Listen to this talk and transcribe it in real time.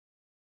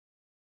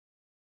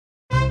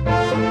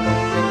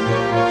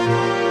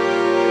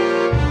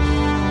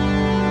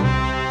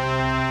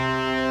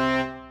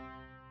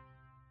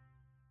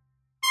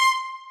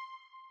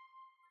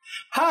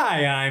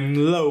Hi, I'm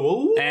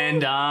Lowell.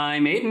 And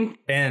I'm Aiden.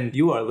 And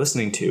you are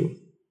listening to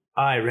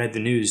I Read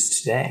the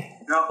News Today.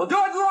 No, we'll do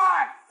it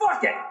live!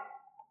 Fuck it!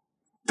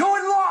 Do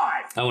it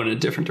live! I went in a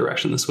different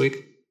direction this week.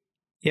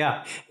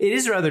 Yeah, it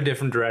is a rather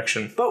different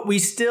direction, but we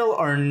still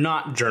are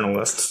not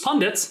journalists.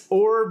 Pundits.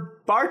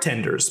 Or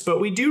bartenders, but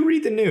we do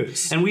read the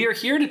news. And we are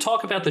here to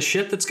talk about the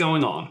shit that's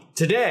going on.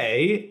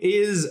 Today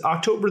is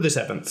October the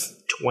 7th,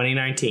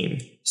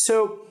 2019.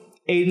 So,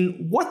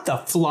 Aiden, what the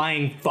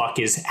flying fuck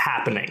is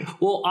happening?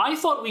 Well, I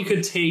thought we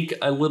could take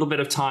a little bit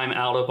of time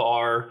out of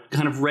our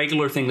kind of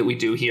regular thing that we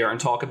do here and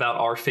talk about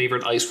our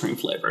favorite ice cream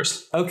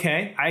flavors.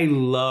 Okay, I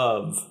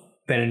love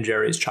Ben &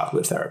 Jerry's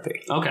chocolate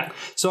therapy. Okay,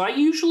 so I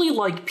usually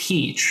like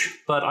peach,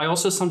 but I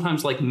also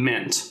sometimes like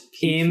mint.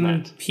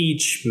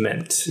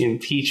 Impeachment.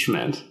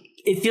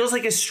 It feels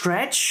like a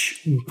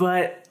stretch,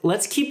 but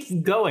let's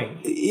keep going.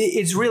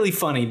 It's really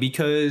funny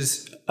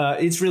because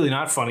it's really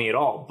not funny at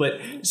all. But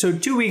so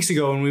 2 weeks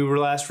ago when we were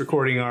last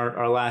recording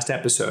our last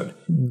episode,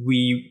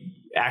 we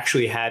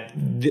actually had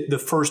the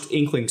first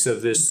inklings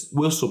of this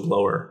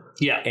whistleblower.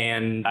 Yeah.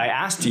 And I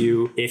asked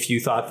you if you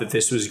thought that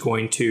this was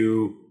going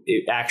to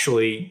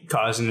actually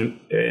cause an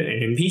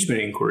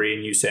impeachment inquiry,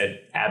 and you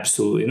said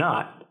absolutely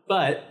not.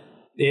 But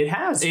it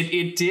has.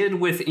 It did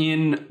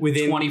within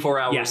 24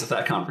 hours of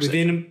that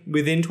conversation.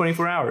 Within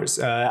 24 hours.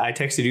 I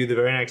texted you the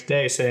very next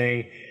day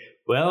saying,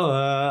 well,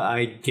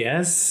 I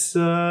guess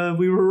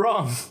we were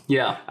wrong.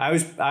 Yeah.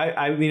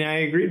 I mean, I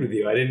agreed with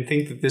you. I didn't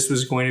think that this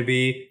was going to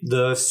be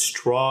the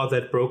straw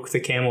that broke the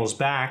camel's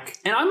back.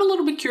 And I'm a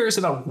little bit curious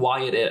about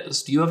why it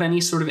is. Do you have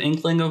any sort of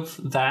inkling of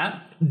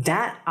that?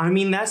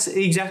 That's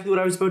exactly what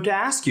I was about to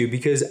ask you,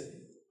 because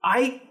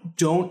I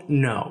don't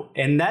know.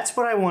 And that's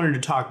what I wanted to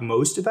talk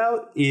most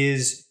about,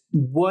 is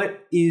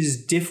what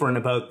is different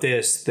about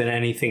this than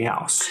anything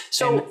else.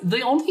 So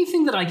the only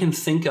thing that I can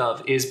think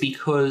of is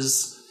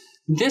because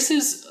this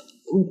is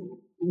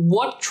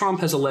what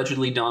Trump has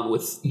allegedly done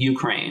with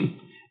Ukraine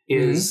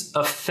is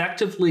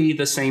effectively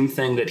the same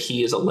thing that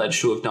he is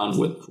alleged to have done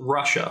with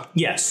Russia.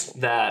 Yes.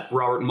 That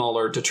Robert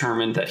Mueller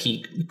determined that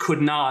he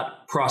could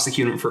not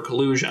prosecute him for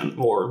collusion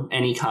or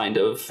any kind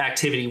of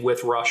activity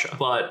with Russia.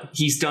 But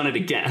he's done it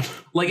again.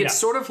 It's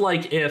sort of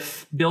like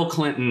if Bill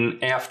Clinton,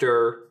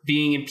 after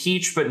being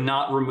impeached but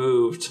not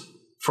removed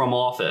from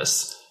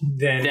office,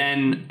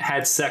 then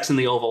had sex in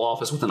the Oval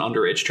Office with an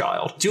underage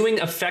child. Doing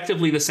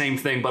effectively the same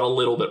thing, but a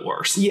little bit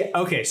worse. Yeah,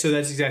 okay, so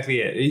that's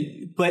exactly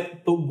it.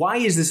 But why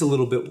is this a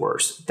little bit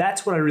worse?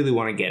 That's what I really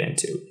want to get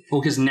into.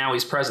 Well, because now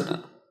he's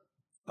president.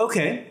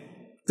 Okay,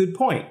 good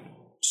point.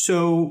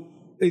 So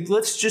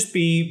let's just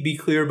be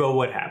clear about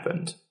what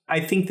happened.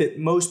 I think that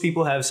most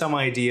people have some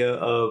idea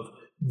of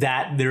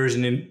that there's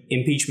an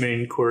impeachment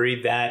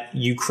inquiry, that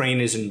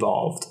Ukraine is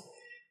involved.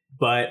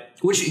 But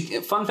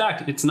fun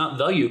fact, it's not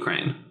the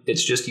Ukraine.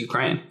 It's just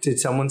Ukraine. Did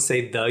someone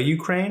say the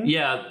Ukraine?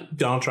 Yeah.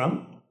 Donald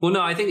Trump? Well,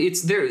 no, I think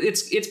it's there.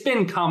 It's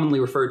been commonly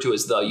referred to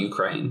as the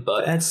Ukraine,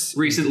 but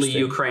recently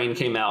Ukraine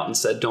came out and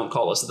said, "Don't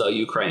call us the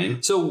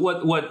Ukraine." So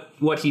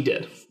what he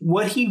did?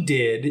 What he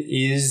did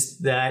is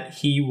that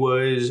he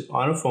was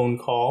on a phone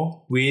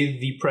call with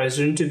the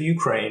president of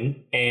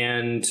Ukraine,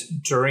 and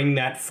during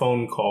that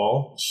phone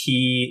call,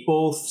 he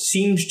both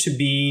seemed to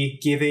be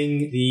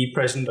giving the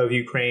president of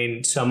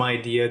Ukraine some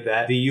idea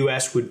that the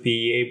U.S. would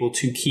be able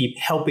to keep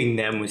helping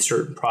them with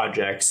certain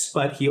projects,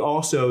 but he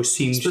also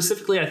seemed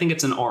specifically, I think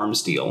it's an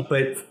arms deal.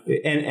 But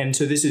and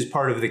so this is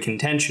part of the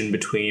contention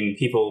between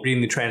people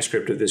reading the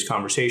transcript of this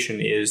conversation,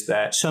 is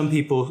that some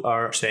people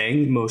are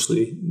saying,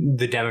 mostly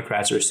the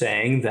Democrats are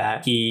saying,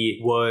 that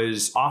he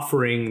was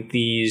offering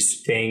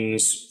these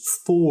things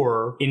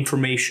for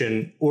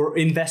information or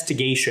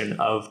investigation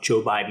of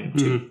Joe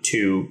Biden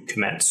to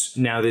commence.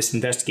 Now, this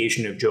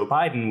investigation of Joe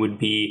Biden would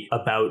be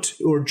about,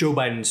 or Joe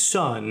Biden's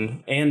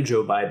son and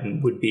Joe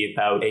Biden would be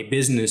about a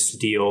business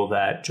deal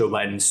that Joe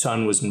Biden's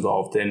son was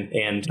involved in,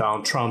 and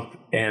Donald Trump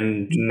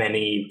and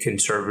many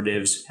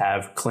conservatives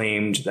have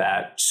claimed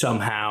that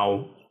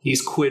somehow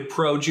he's quid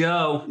pro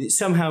Joe.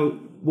 Somehow,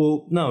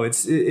 well, no,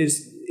 it's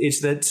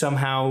that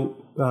somehow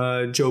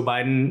Joe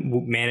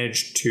Biden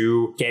managed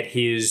to get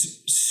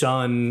his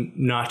son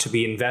not to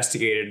be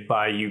investigated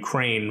by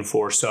Ukraine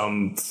for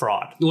some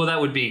fraud. Well,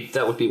 that would be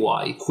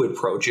why quid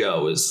pro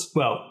Joe is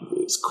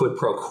quid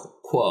pro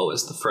quo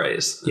is the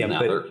phrase. Yeah,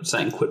 now they're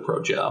saying quid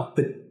pro Joe.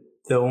 But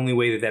the only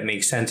way that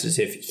makes sense is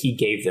if he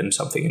gave them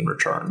something in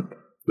return,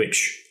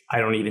 which I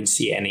don't even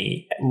see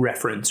any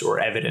reference or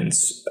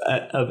evidence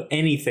of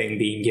anything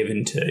being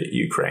given to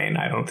Ukraine.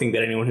 I don't think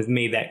that anyone has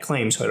made that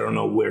claim, so I don't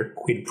know where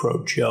quid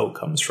pro Joe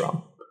comes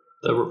from.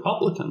 The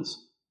Republicans.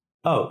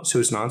 Oh, so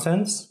it's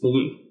nonsense? Well,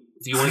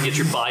 if you want to get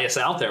your bias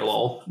out there,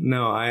 lol.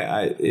 No,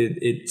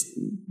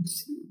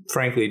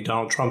 frankly,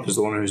 Donald Trump is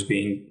the one who's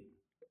being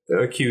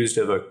accused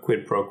of a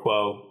quid pro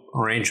quo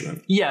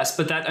arrangement. Yes,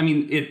 but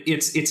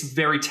it's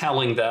very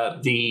telling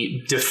that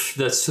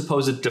the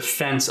supposed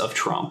defense of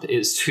Trump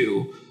is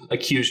to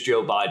accuse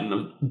Joe Biden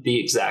of the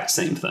exact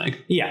same thing.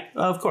 Yeah,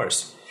 of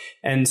course.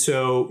 And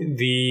so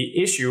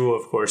the issue,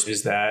 of course,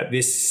 is that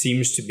this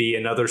seems to be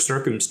another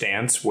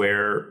circumstance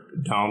where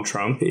Donald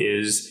Trump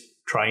is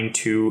trying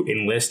to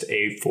enlist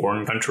a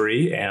foreign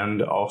country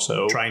and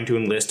also trying to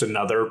enlist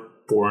another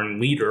foreign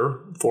leader,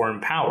 foreign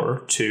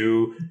power,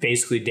 to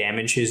basically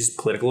damage his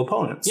political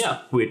opponents.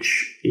 Yeah.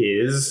 Which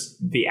is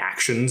the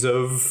actions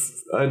of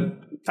a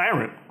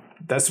tyrant.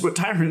 That's what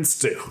tyrants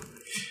do.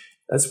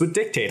 That's what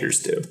dictators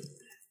do.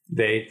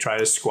 They try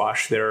to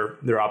squash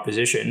their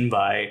opposition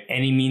by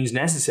any means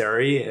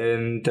necessary,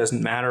 and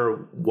doesn't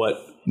matter what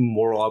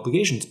moral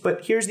obligations.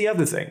 But here's the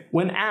other thing.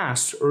 When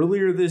asked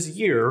earlier this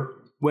year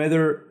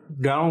whether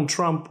Donald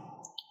Trump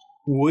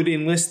would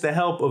enlist the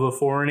help of a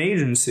foreign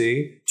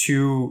agency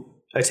to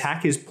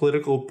attack his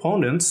political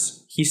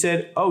opponents, he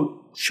said,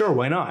 "Oh, sure,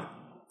 why not?"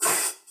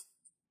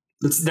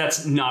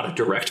 That's not a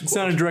direct quote. It's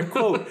not a direct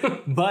quote.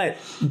 But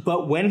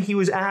when he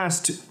was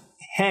asked,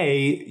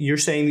 "Hey, you're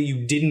saying that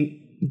you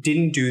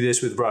didn't do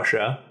this with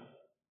Russia,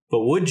 but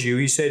would you?"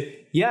 He said,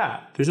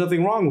 "Yeah, there's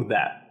nothing wrong with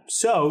that."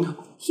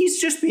 So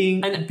he's just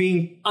being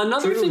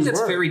another thing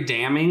that's very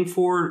damning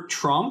for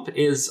Trump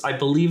is, I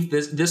believe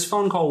this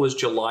phone call was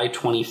July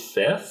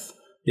 25th,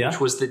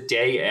 which was the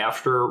day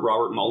after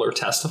Robert Mueller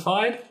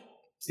testified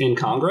in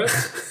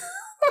Congress.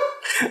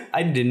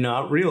 I did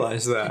not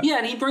realize that. Yeah,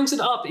 and he brings it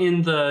up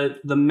in the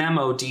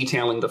memo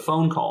detailing the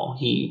phone call.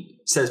 He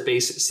says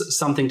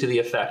something to the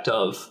effect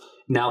of,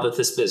 "Now that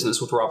this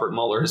business with Robert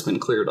Mueller has been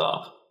cleared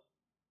up."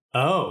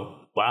 Oh,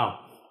 wow.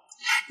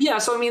 Yeah,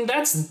 so I mean,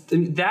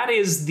 that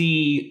is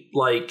the,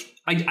 like,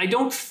 I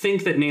don't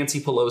think that Nancy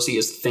Pelosi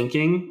is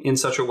thinking in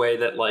such a way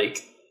that,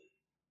 like,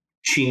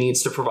 she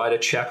needs to provide a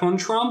check on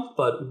Trump,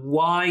 but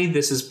why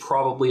this is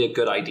probably a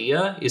good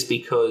idea is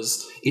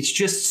because it's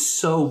just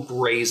so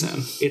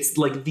brazen. It's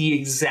like the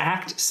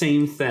exact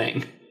same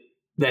thing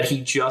that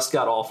he just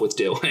got off with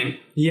doing.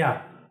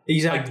 Yeah,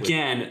 exactly.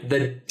 Again,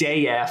 the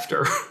day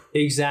after.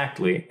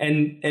 Exactly.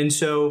 And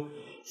so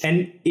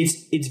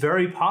it's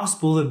very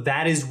possible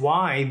that is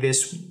why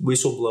this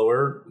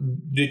whistleblower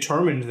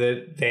determined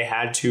that they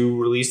had to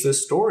release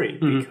this story,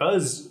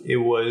 because it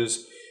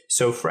was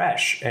so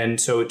fresh.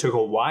 And so it took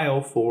a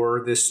while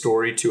for this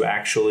story to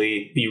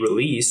actually be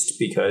released,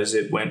 because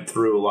it went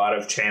through a lot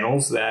of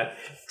channels that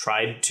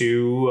tried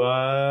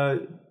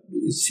to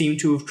seem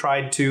to have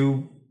tried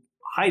to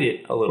hide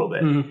it a little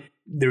bit.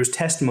 There was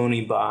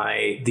testimony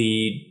by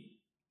the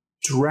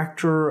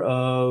director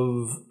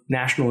of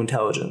national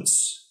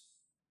intelligence,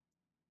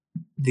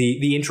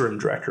 the interim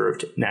director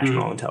of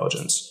national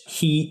intelligence.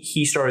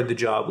 He started the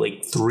job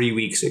like 3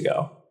 weeks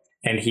ago.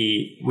 And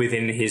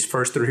within his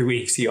first 3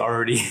 weeks, he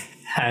already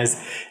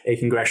has a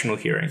congressional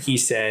hearing. He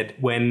said,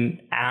 when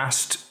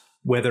asked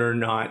whether or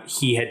not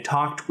he had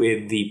talked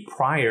with the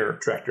prior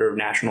director of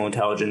national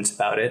intelligence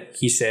about it,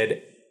 he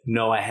said,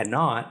 "No, I had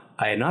not.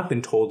 I had not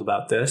been told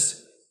about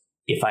this.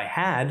 If I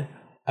had,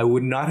 I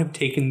would not have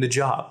taken the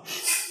job."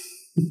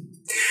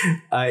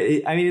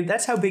 I mean,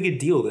 that's how big a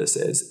deal this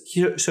is.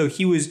 So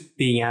he was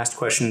being asked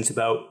questions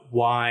about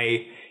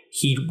why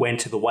he went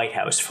to the White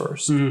House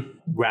first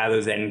rather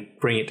than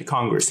bring it to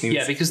Congress.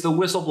 Because the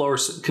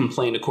whistleblower's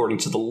complaint, according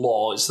to the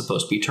law, is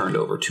supposed to be turned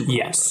over to Congress.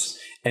 Yes.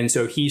 And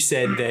so he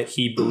said that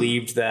he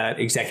believed that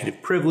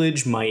executive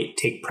privilege might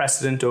take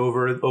precedent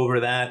over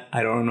that.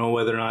 I don't know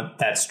whether or not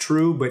that's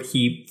true, but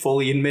he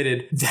fully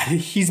admitted that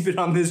he's been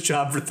on this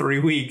job for 3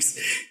 weeks,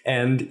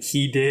 and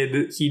he did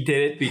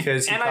it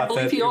because he and thought I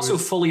believe that he also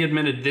fully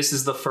admitted this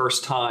is the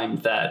first time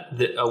that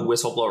a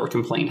whistleblower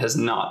complaint has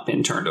not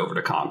been turned over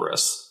to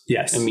Congress.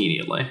 Yes.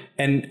 Immediately.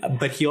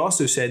 But he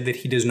also said that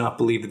he does not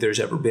believe that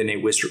there's ever been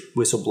a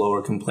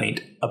whistleblower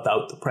complaint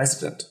about the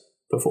president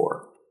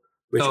before.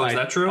 Is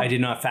that true? I did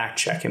not fact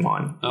check him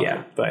on. Okay.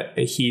 Yeah, but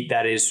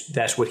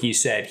that's what he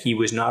said. He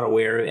was not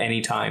aware at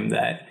any time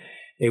that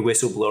a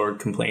whistleblower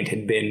complaint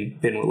had been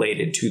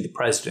related to the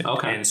president.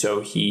 Okay. And so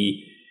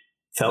he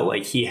felt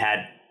like he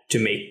had to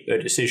make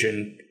a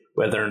decision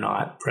whether or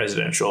not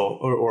presidential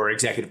or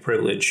executive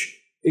privilege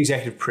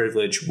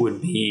would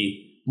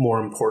be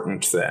more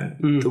important than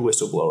the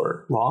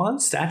whistleblower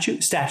laws,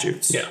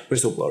 statutes. Yeah.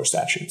 Whistleblower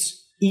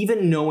statutes.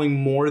 Even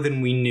knowing more than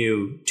we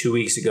knew 2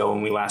 weeks ago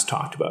when we last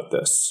talked about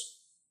this,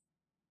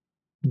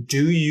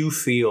 do you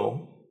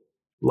feel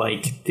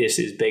like this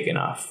is big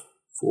enough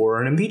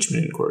for an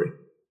impeachment inquiry?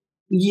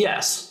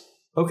 Yes.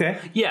 Okay.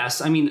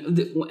 Yes. I mean,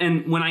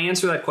 and when I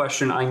answer that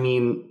question, I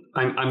mean,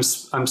 I'm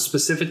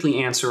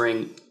specifically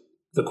answering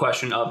the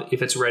question of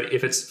if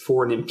it's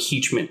for an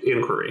impeachment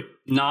inquiry,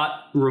 not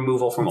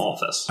removal from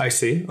office. I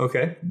see.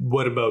 Okay.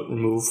 What about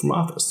removal from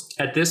office?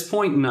 At this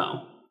point,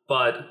 no.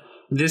 But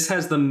this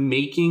has the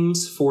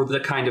makings for the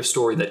kind of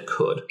story that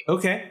could.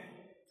 Okay.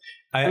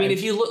 I mean,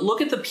 if you look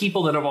at the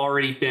people that have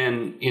already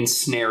been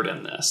ensnared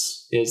in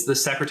this, is the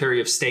Secretary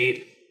of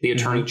State, the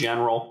Attorney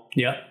General,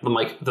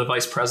 the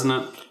Vice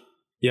President.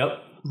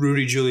 Yep.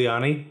 Rudy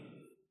Giuliani.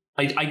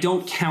 I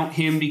don't count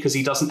him because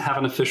he doesn't have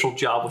an official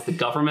job with the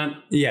government.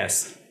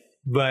 Yes.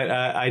 But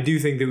I do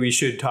think that we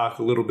should talk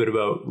a little bit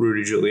about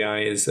Rudy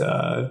Giuliani's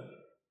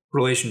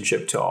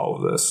relationship to all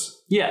of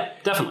this. Yeah,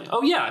 definitely.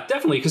 Oh yeah,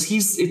 definitely. Because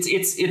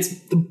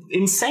it's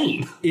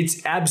insane.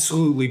 It's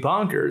absolutely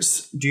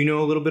bonkers. Do you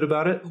know a little bit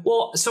about it?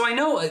 Well, so I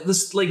know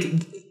this, like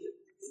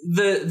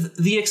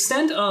the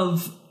extent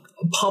of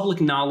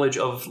public knowledge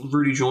of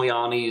Rudy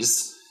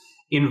Giuliani's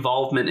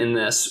involvement in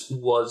this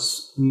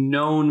was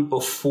known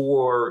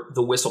before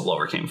the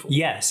whistleblower came forward.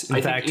 Yes.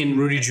 In fact,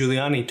 Rudy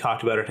Giuliani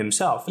talked about it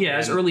himself. Yeah,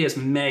 as early as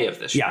May of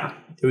this year. Yeah.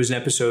 There was an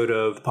episode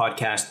of the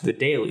podcast The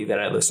Daily that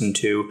I listened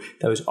to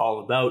that was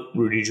all about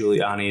Rudy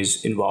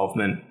Giuliani's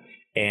involvement.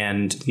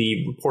 And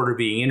the reporter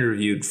being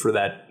interviewed for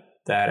that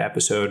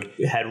episode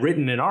had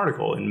written an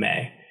article in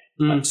May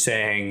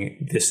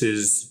saying, this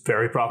is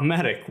very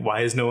problematic.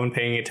 Why is no one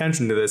paying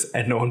attention to this?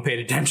 And no one paid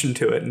attention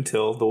to it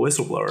until the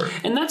whistleblower.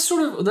 And that's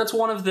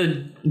one of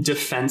the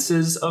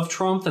defenses of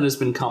Trump that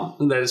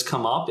has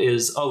come up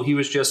is, oh, he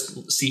was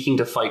just seeking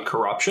to fight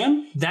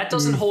corruption. That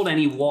doesn't hold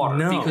any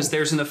water because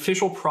there's an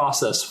official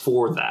process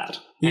for that.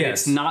 And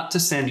it's not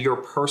to send your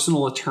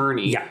personal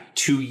attorney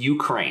to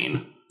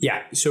Ukraine.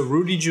 Yeah, so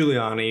Rudy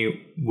Giuliani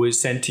was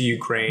sent to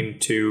Ukraine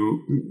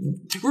to...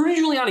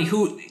 Rudy Giuliani,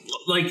 who,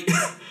 like,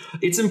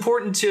 it's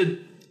important to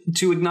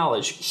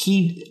acknowledge,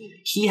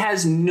 he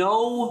has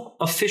no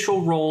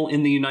official role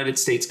in the United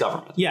States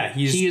government. Yeah,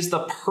 he is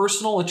the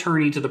personal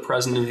attorney to the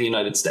President of the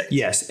United States.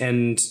 Yes,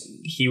 and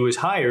he was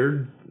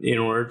hired in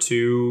order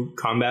to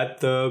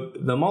combat the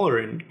Mueller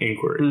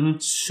inquiry. Mm-hmm.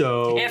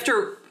 So...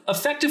 After...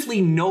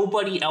 effectively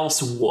nobody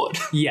else would.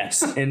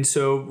 Yes. And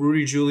so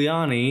Rudy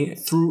Giuliani,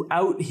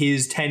 throughout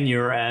his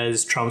tenure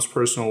as Trump's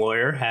personal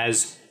lawyer,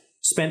 has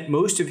spent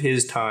most of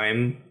his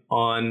time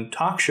on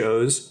talk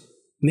shows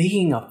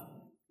making a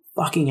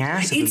fucking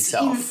ass of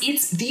himself.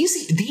 It's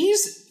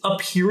these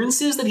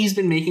appearances that he's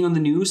been making on the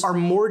news are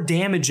more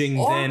damaging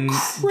than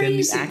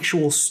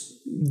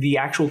the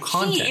actual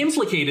content. He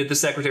implicated the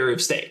Secretary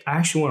of State. I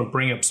actually want to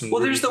bring up some...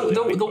 Well, there's the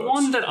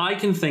one that I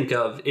can think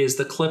of is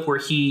the clip where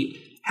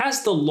he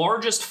has the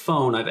largest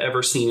phone I've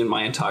ever seen in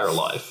my entire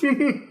life.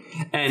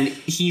 And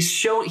he's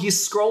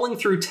scrolling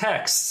through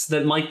texts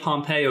that Mike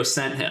Pompeo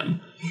sent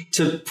him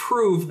to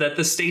prove that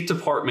the State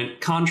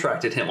Department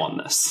contracted him on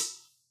this.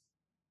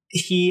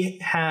 He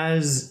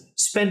has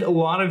spent a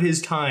lot of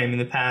his time in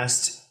the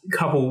past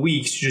couple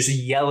weeks just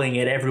yelling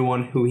at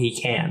everyone who he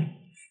can.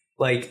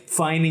 Like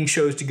finding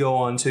shows to go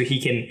on so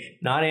he can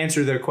not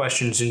answer their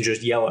questions and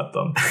just yell at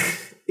them.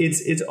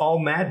 It's all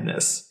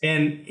madness.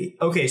 And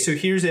okay, so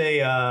here's a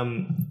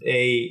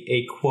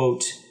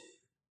quote.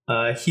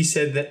 He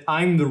said that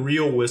I'm the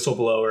real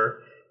whistleblower,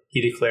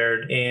 he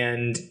declared.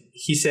 And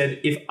he said,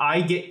 if I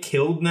get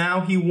killed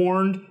now, he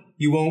warned,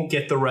 you won't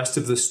get the rest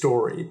of the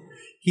story.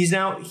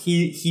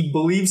 He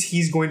believes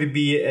he's going to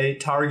be a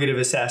target of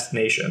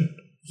assassination.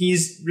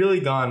 He's really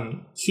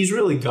gone.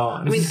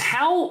 I mean,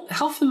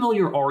 how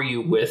familiar are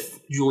you with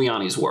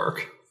Giuliani's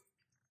work?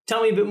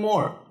 Tell me a bit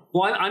more.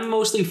 Well, I'm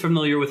mostly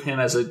familiar with him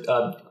as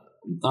a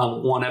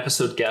one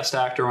episode guest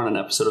actor on an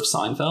episode of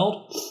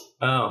Seinfeld.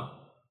 Oh,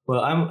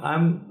 well,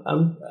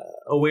 I'm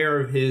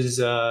aware of his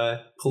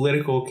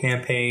political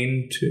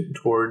campaign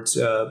towards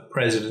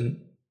president,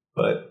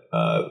 but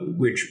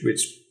which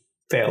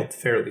failed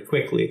fairly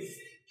quickly.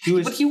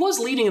 But he was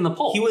leading in the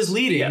polls. He was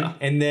leading,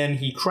 and then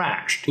he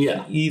crashed.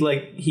 Yeah,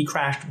 he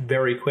crashed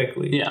very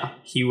quickly. Yeah,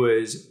 he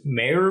was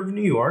mayor of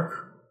New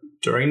York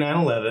during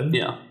 9/11.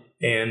 Yeah.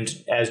 And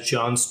as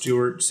Jon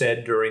Stewart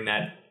said during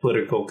that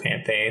political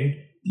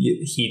campaign,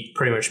 he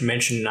pretty much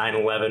mentioned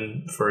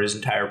 9/11 for his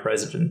entire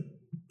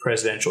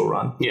presidential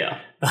run.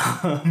 Yeah.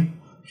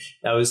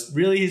 That was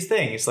really his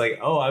thing. It's like,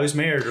 oh, I was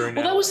mayor during 9/11.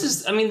 Well,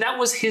 that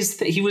was his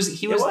thing.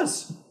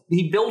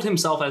 He billed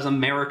himself as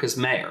America's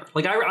mayor.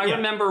 Like I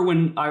remember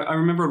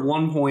at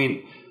one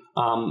point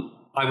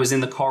I was in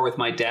the car with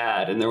my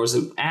dad and there was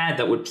an ad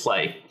that would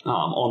play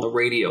on the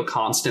radio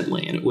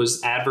constantly. And it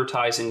was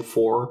advertising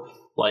for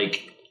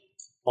like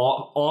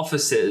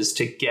offices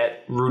to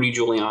get Rudy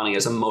Giuliani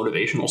as a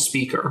motivational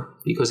speaker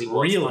because he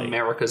was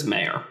America's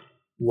mayor.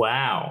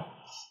 Wow.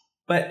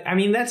 But I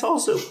mean, that's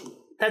also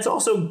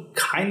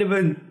kind of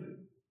a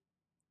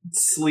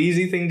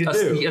sleazy thing to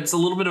do. It's a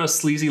little bit of a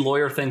sleazy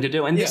lawyer thing to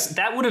do. And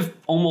that would have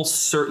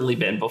almost certainly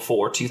been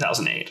before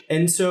 2008.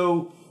 And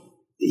so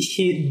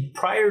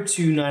prior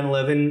to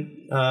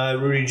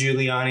 9/11, Rudy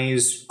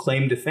Giuliani's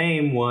claim to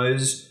fame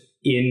was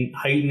in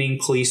heightening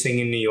policing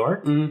in New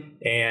York. Mm-hmm.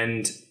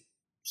 And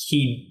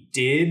he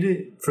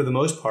did, for the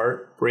most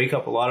part, break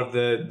up a lot of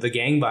the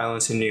gang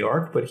violence in New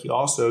York, but he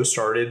also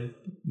started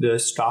the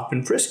stop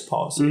and frisk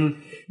policy.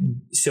 Mm-hmm.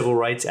 Civil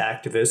rights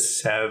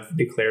activists have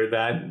declared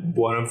that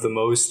one of the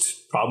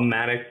most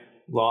problematic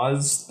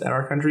laws that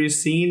our country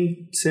has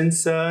seen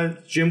since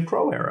Jim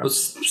Crow era.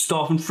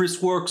 Stop and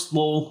frisk works,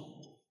 lol.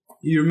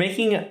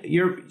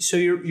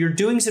 You're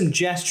doing some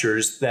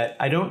gestures that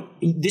I don't.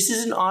 This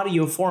is an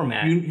audio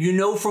format. You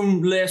know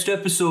from last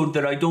episode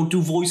that I don't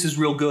do voices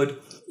real good.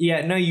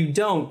 Yeah, no, you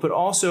don't. But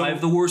also, I have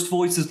the worst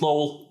voices,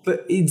 Lowell.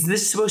 But is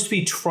this supposed to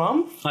be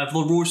Trump? I have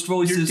the worst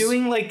voices. You're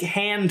doing like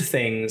hand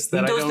things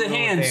that I don't know what they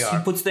are. He does the hands.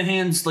 He puts the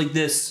hands like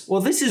this.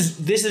 Well, this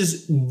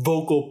is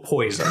vocal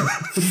poison.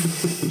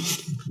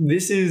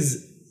 This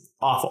is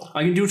awful.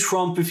 I can do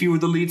Trump if you were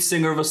the lead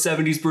singer of a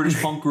 70s British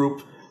punk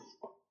group.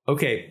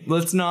 Okay,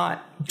 let's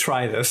not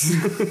try this.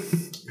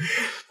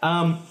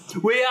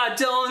 We are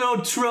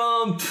Donald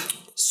Trump.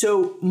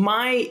 So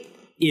my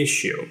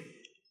issue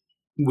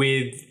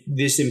with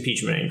this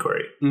impeachment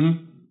inquiry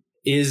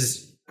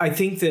is I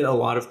think that a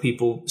lot of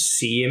people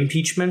see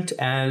impeachment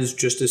as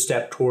just a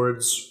step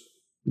towards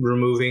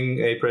removing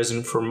a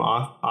president from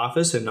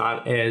office and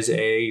not as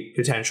a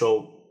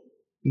potential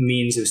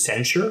means of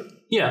censure.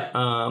 Yeah.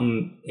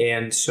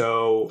 And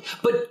so...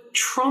 But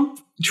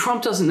Trump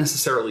doesn't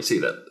necessarily see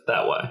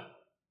that way.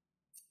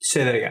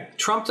 Say that again.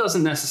 Trump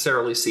doesn't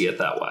necessarily see it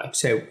that way.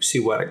 See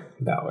what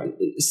that way?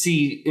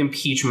 See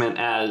impeachment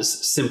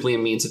as simply a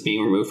means of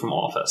being removed from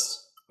office.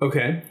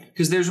 Okay.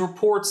 Because there's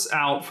reports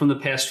out from the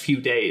past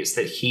few days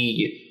that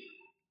he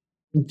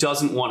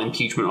doesn't want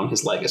impeachment on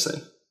his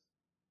legacy.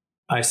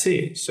 I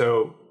see.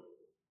 So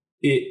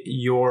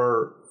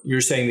you're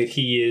saying that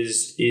he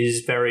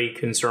is very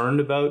concerned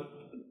about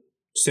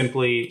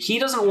simply he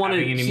doesn't want to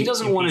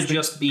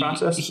just be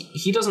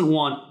he doesn't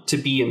want to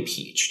be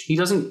impeached. He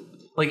doesn't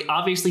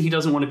obviously he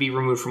doesn't want to be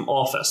removed from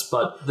office,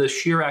 but the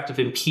sheer act of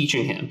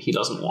impeaching him he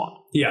doesn't want.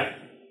 Yeah.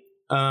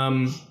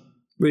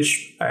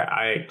 Which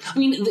I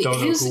mean, don't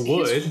know who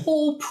would. His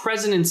whole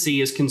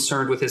presidency is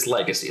concerned with his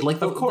legacy.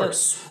 Of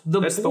course.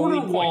 The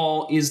border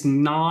wall is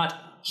not...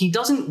 He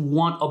doesn't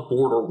want a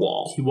border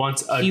wall. He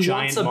wants a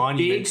giant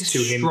monument to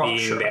him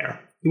being there.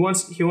 He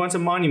wants a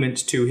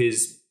monument to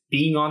his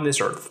being on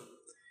this earth.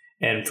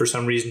 And for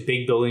some reason,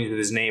 big buildings with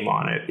his name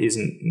on it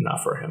isn't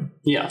enough for him.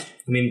 Yeah.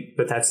 I mean,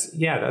 but that's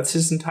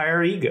his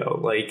entire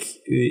ego.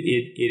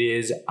 It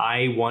is,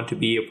 I want to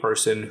be a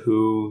person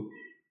who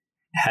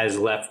has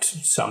left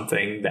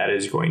something that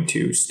is going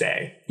to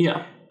stay.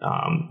 Yeah.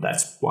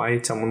 That's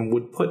why someone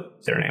would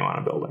put their name on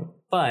a building.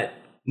 But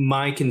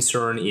my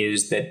concern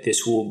is that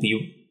this will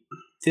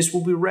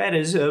be read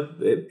as a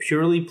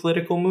purely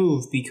political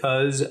move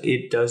because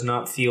it does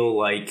not feel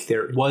like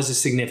there was a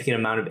significant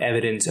amount of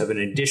evidence of an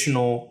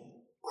additional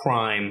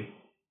crime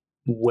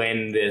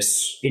when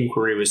this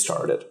inquiry was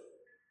started.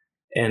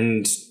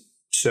 And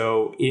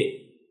so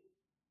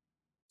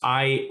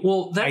I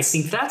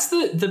think that's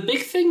the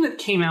big thing that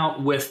came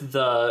out with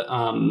the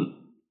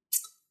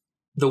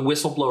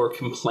whistleblower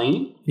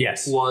complaint.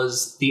 Yes,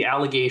 was the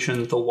allegation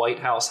that the White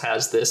House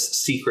has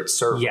this secret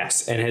server.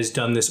 Yes, and has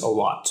done this a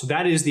lot. So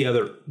that is the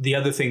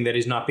other thing that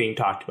is not being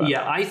talked about.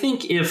 Yeah, I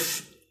think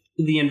if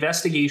the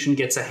investigation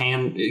gets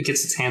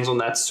its hands on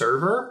that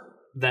server,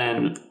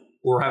 then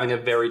we're having a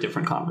very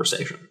different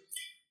conversation.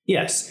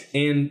 Yes,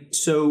 and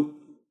so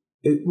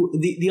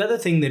the other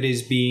thing that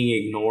is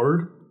being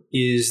ignored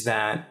is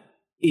that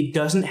it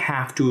doesn't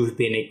have to have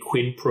been a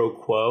quid pro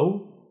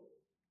quo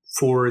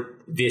for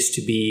this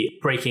to be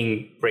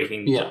breaking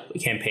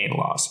campaign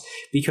laws,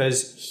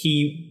 because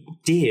he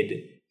did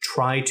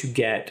try to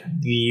get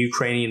the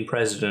Ukrainian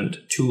president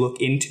to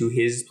look into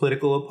his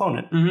political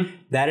opponent. Mm-hmm.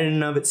 That in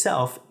and of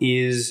itself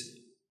is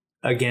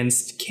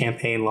against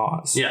campaign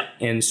laws. Yeah.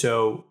 And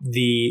so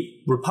the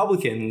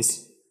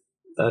Republicans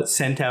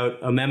sent out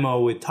a memo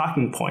with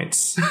talking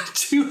points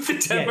to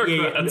the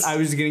Democrats. I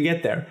was going to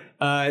get there.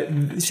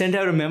 Sent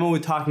out a memo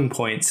with talking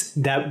points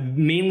that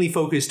mainly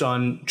focused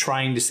on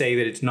trying to say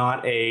that it's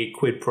not a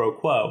quid pro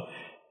quo.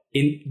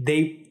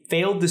 They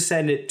failed to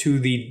send it to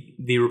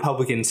the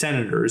Republican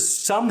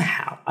senators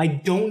somehow. I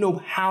don't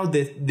know how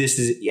this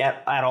is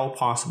at all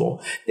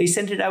possible. They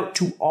sent it out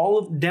to all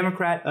of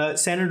Democrat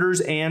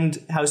senators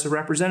and House of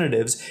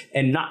Representatives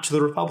and not to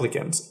the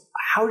Republicans.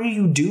 How do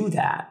you do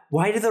that?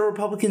 Why do the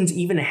Republicans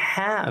even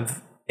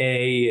have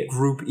a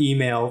group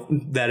email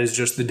that is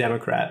just the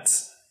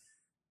Democrats?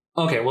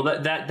 Okay, well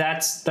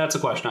that's a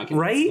question I can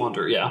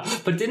wonder. Yeah,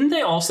 but didn't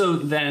they also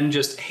then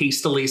just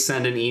hastily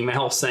send an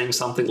email saying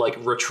something like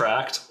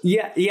retract?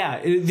 Yeah.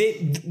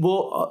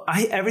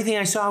 Everything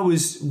I saw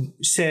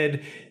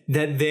said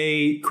that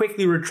they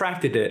quickly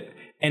retracted it,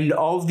 and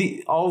all of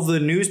the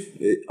news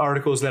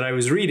articles that I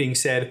was reading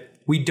said,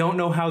 we don't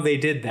know how they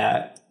did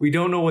that. We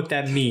don't know what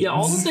that means. Yeah,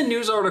 all of the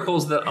news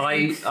articles that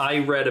I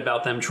read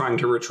about them trying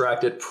to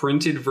retract it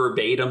printed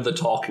verbatim the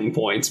talking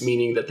points,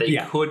 meaning that they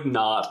could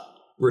not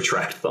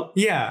retract them.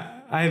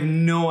 Yeah, I have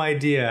no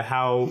idea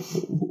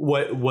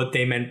what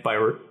they meant by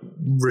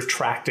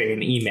retracting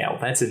an email.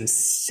 That's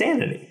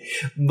insanity.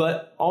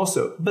 But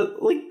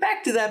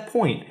back to that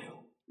point,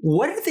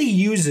 what are they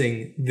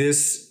using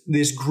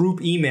this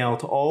group email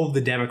to all of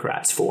the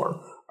Democrats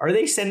for? Are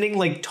they sending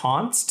like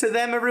taunts to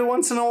them every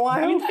once in a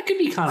while? I mean, that could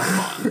be kind of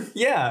fun.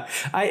 Yeah.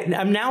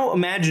 I'm now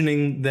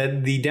imagining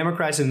that the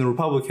Democrats and the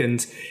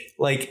Republicans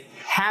like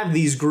have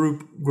these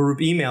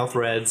group email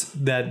threads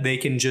that they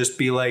can just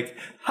be like,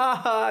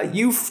 haha,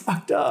 you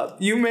fucked up.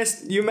 You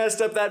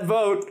messed up that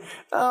vote.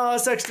 Oh,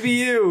 sucks to be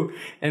you.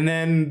 And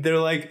then they're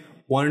like,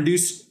 want to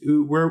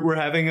do, we're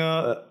having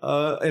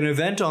an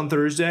event on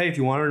Thursday. If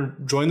you want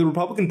to join the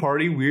Republican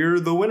Party, we're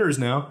the winners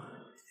now.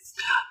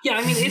 Yeah,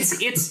 I mean,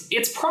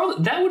 it's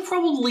probably, that would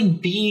probably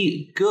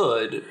be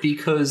good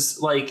because,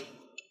 like,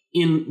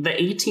 in the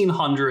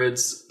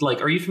 1800s,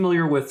 like, are you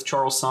familiar with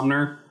Charles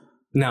Sumner?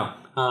 No.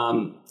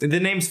 The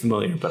name's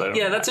familiar, but I don't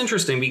know. Yeah, that's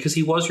interesting because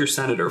he was your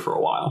senator for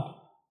a while.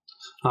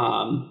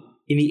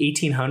 In the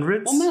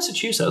 1800s? Well,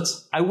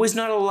 Massachusetts. I was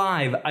not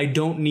alive. I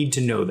don't need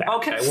to know that.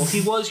 Okay, well,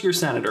 he was your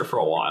senator for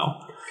a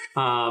while.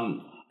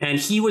 And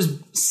he was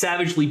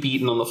savagely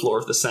beaten on the floor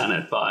of the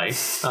Senate by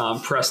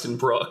Preston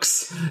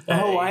Brooks.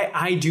 Oh,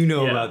 I do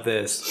know about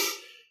this.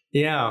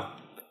 Yeah.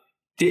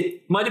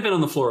 Might have been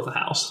on the floor of the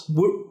House.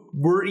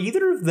 Were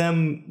either of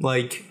them,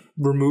 like,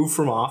 removed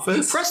from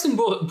office? Preston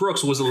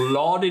Brooks was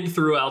lauded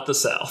throughout the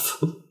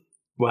South.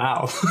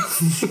 Wow.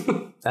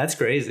 That's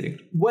crazy.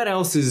 What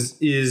else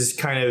is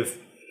kind of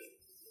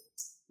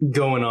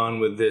going on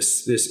with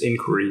this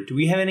inquiry? Do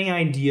we have any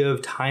idea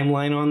of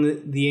timeline on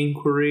the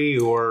inquiry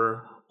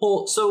or...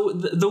 Well, so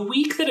the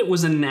week that it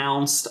was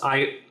announced,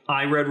 I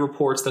read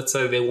reports that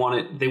say they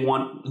want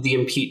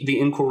the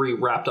inquiry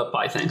wrapped up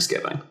by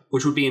Thanksgiving,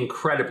 which would be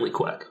incredibly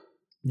quick.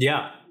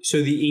 Yeah.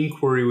 So the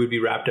inquiry would be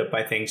wrapped up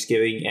by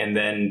Thanksgiving, and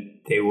then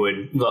they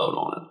would vote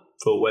on it,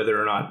 vote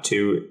whether or not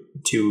to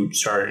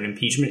start an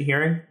impeachment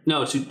hearing.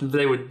 No,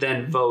 they would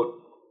then vote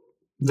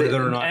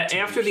whether or not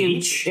after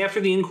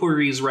the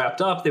inquiry is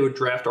wrapped up. They would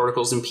draft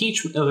articles of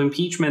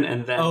impeachment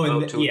and then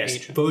vote to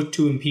impeach him. Vote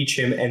to impeach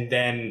him, and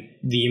then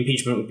the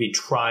impeachment would be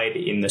tried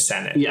in the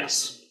Senate.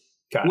 Yes.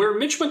 Where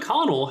Mitch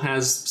McConnell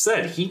has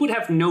said he would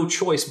have no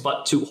choice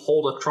but to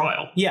hold a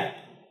trial. Yeah,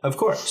 of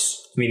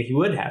course. I mean, he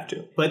would have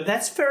to. But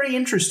that's very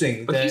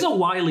interesting. But he's a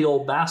wily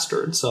old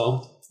bastard,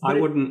 so I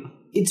wouldn't...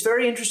 It's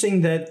very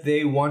interesting that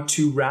they want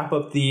to wrap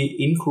up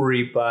the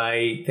inquiry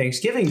by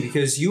Thanksgiving,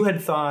 because you had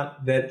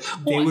thought that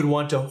they would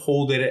want to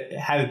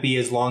have it be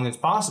as long as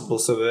possible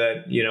so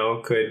that,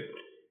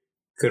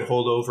 could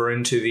hold over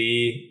into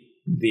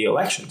the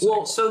election cycle.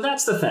 Well, so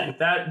that's the thing.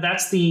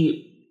 That's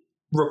the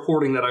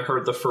reporting that I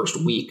heard the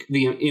first week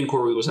the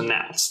inquiry was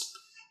announced.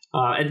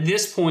 At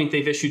this point,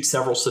 they've issued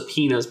several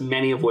subpoenas,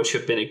 many of which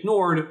have been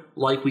ignored,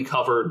 like we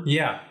covered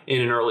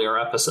in an earlier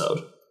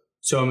episode.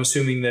 So I'm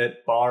assuming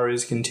that Barr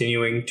is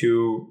continuing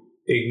to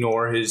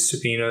ignore his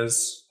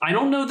subpoenas. I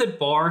don't know that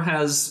Barr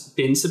has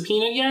been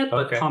subpoenaed yet,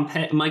 but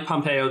Mike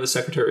Pompeo, the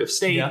Secretary of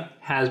State,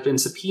 has been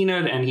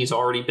subpoenaed, and he's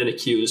already been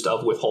accused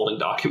of withholding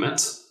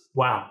documents.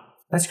 Wow.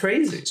 That's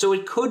crazy. So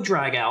it could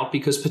drag out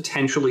because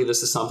potentially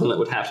this is something that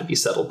would have to be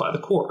settled by the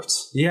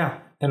courts. Yeah.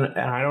 And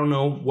I don't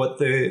know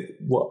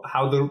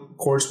how the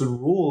courts would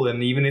rule.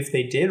 And even if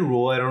they did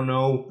rule, I don't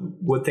know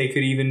what they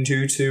could even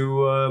do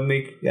to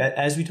make,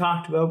 as we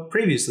talked about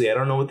previously, I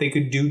don't know what they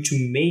could do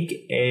to make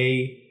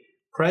a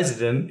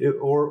president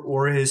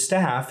or his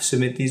staff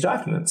submit these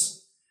documents.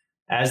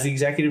 As the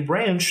executive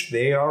branch,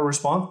 they are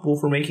responsible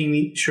for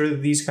making sure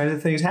that these kinds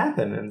of things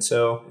happen. And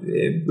so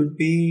it would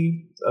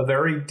be a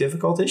very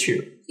difficult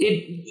issue.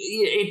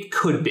 It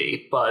could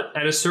be, but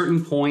at a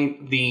certain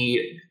point, the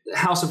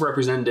House of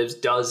Representatives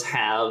does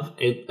have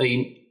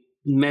a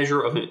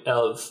measure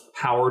of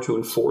power to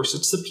enforce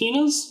its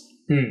subpoenas.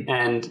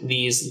 And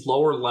these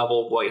lower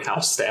level White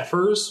House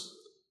staffers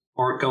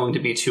aren't going to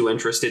be too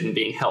interested in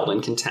being held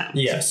in contempt.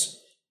 Yes.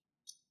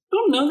 I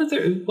don't know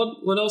that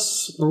what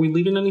else? Are we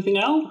leaving anything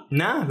out?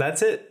 Nah,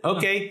 that's it.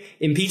 Okay,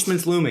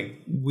 impeachment's looming.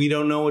 We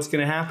don't know what's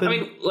going to happen. I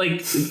mean,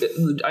 like,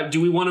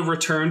 do we want to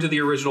return to the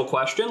original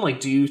question? Like,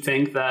 do you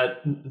think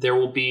that there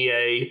will be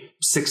a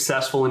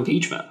successful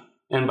impeachment?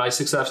 And by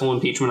successful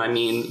impeachment, I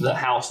mean the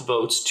House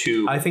votes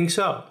to... I think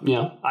so.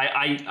 Yeah,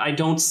 I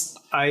don't...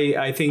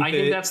 I think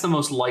that's the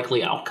most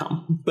likely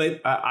outcome.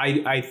 But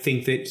I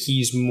think that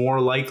he's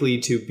more likely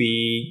to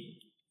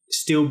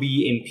still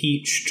be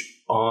impeached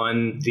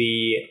on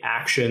the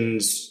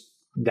actions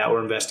that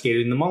were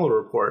investigated in the Mueller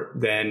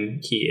report than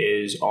he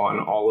is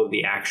on all of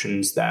the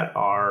actions that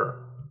are...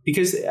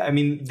 Because, I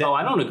mean...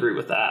 I don't agree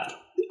with that.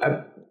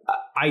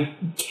 I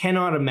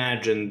cannot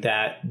imagine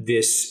that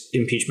this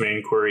impeachment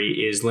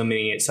inquiry is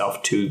limiting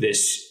itself to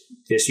this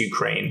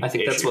Ukraine I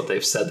think issue. That's what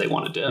they've said they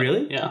want to do.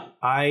 Really? Yeah.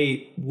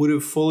 I would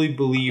have fully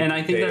believed... And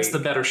I think that's the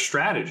better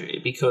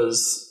strategy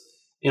because,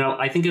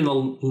 I think in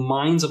the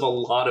minds of a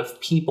lot of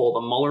people,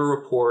 the Mueller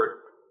report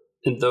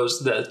and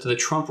the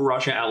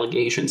Trump-Russia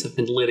allegations have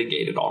been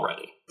litigated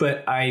already.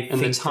 But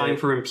the time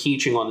for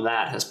impeaching on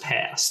that has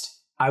passed.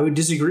 I would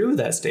disagree with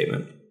that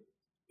statement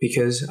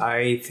because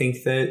I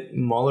think that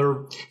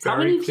Mueller How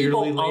many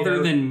people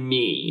other than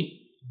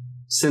me,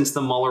 since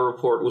the Mueller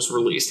report was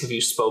released, have you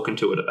spoken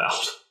to it about?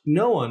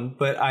 No one,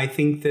 but I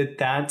think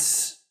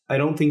I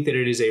don't think that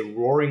it is a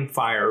roaring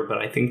fire, but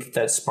I think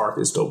that spark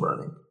is still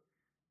burning.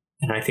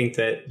 And I think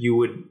that you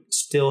would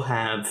still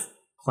have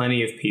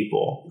plenty of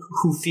people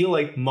who feel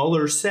like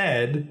Mueller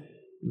said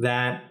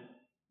that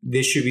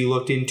this should be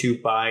looked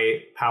into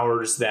by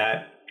powers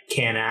that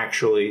can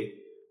actually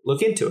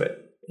look into it.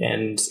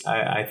 And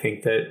I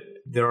think that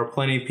there are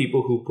plenty of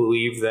people who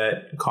believe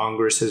that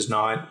Congress has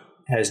not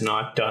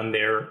done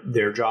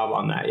their job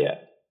on that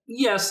yet.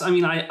 Yes, I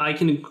mean I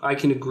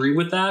can agree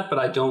with that, but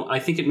I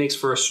think it makes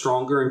for a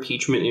stronger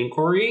impeachment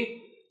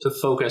inquiry to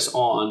focus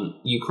on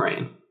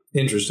Ukraine.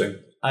 Interesting.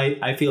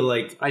 I feel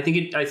like I think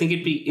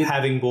it'd be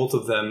having both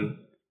of them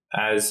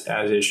as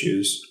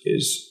issues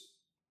is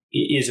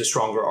a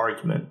stronger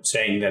argument,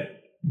 saying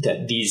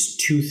that these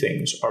two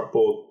things are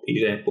both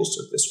examples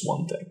of this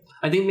one thing.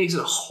 I think it makes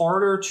it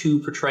harder to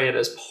portray it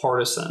as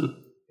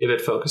partisan if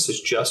it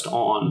focuses just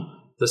on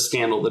the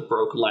scandal that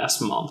broke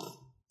last month.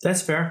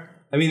 That's fair.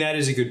 I mean, that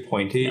is a good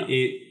point.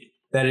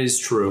 That is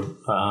true,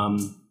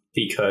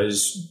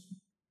 because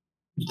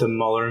the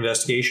Mueller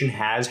investigation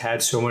has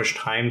had so much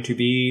time to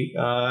be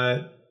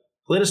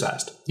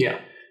politicized. Yeah.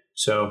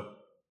 So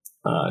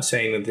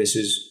saying that this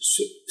is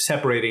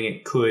separating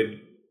it could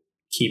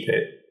keep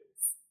it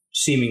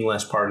seeming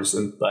less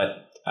partisan,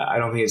 but I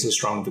don't think it's as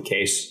strong of a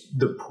case.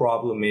 The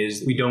problem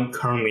is we don't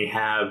currently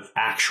have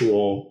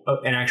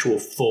an actual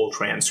full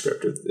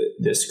transcript of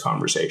this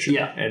conversation.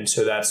 Yeah. And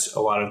so that's a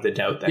lot of the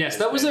doubt that. Yes,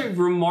 that was a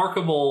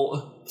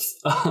remarkable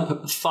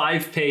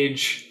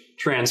 5-page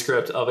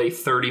transcript of a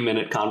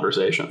 30-minute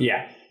conversation.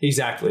 Yeah,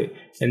 exactly.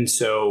 And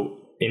so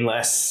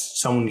unless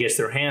someone gets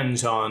their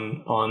hands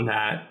on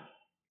that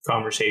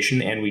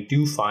conversation and we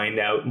do find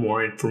out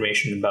more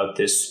information about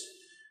this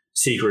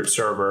secret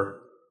server,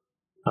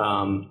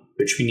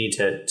 which we need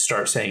to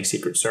start saying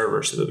secret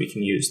server so that we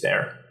can use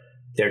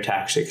their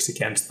tactics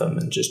against them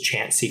and just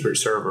chant secret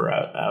server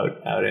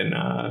out in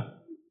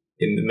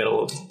the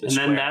middle of the and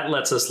square. then that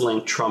lets us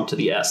link Trump to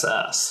the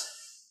SS.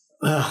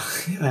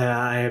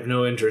 I have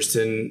no interest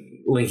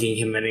in linking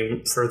him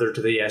any further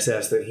to the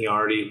SS than he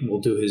already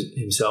will do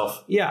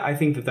himself. Yeah, I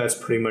think that's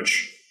pretty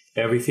much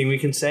everything we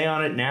can say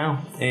on it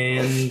now,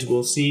 and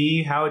we'll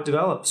see how it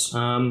develops.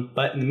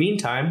 But in the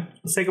meantime,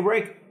 let's take a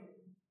break.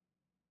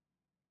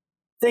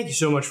 Thank you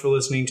so much for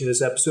listening to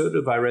this episode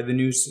of I Read the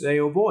News Today,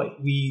 Oh Boy.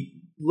 We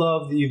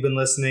love that you've been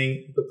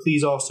listening, but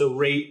please also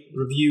rate,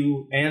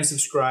 review, and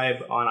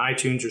subscribe on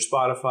iTunes or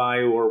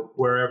Spotify or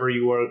wherever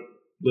you are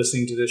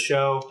listening to this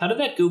show. How did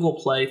that Google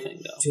Play thing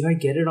go? Did I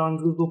get it on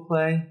Google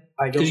Play?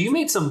 I don't. Because you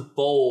made some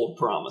bold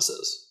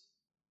promises.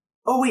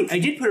 Oh, wait, I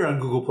did put it on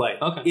Google Play.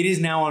 Okay. It is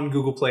now on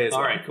Google Play as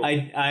well. All right, cool.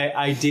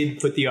 I did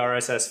put the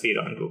RSS feed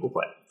on Google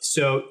Play.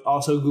 So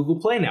also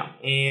Google Play now.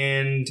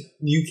 And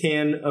you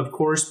can, of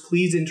course,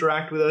 please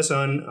interact with us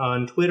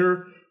on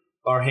Twitter.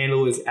 Our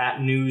handle is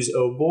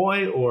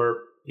 @NewsOhBoy, or,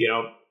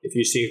 if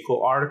you see a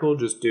cool article,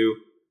 just do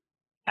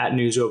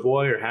 @NewsOhBoy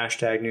or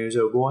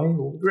 #NewsOhBoy.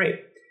 It'll be great.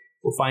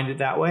 We'll find it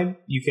that way.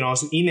 You can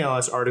also email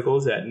us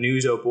articles at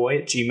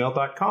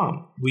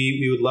newsohboy@gmail.com.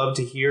 We would love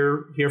to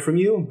hear from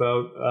you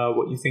about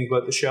what you think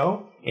about the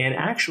show. And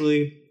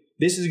actually,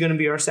 this is going to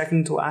be our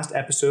second to last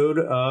episode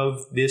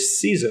of this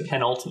season.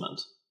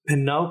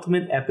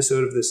 Penultimate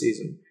episode of the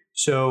season.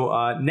 So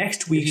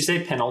next week... If you say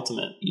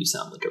penultimate, you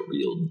sound like a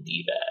real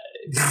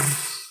D-bag.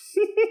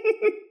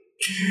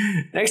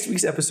 Next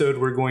week's episode,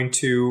 we're going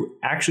to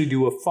actually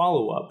do a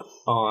follow-up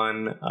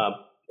on...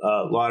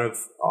 a lot of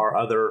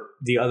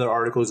the other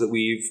articles that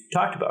we've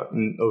talked about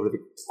over the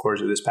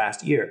course of this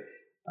past year.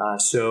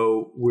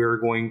 So we're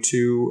going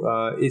to,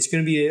 it's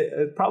going to be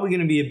probably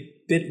going to be a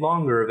bit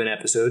longer of an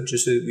episode,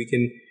 just so that we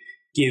can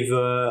give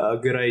a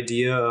good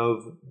idea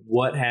of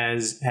what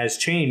has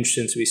changed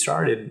since we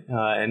started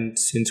and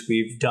since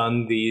we've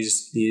done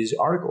these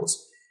articles,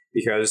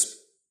 because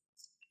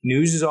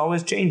news is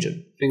always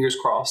changing. Fingers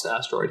crossed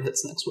asteroid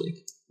hits next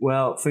week.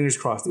 Well, fingers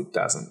crossed it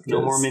doesn't.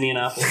 No more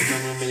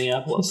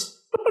Minneapolis.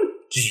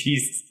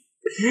 Jeez.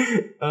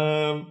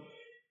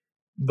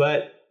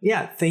 But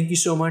yeah, thank you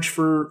so much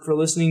for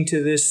listening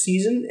to this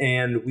season,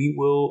 and we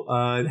will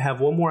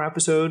have one more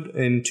episode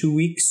in 2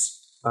 weeks.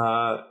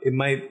 It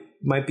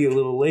might be a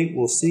little late,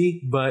 we'll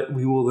see, but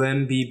we will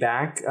then be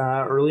back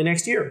early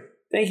next year.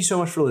 Thank you so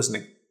much for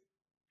listening.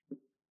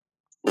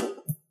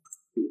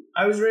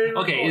 I was ready to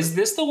record. Okay, is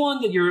this the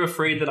one that you're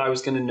afraid that I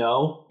was going to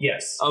know?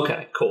 Yes.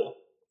 Okay, cool.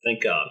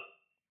 Thank God.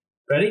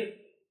 Ready?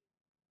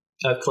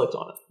 I've clicked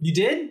on it. You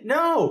did?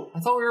 No. I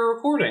thought we were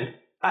recording.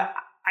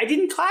 I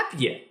didn't clap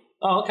yet.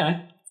 Oh,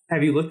 okay.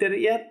 Have you looked at it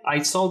yet?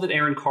 I saw that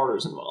Aaron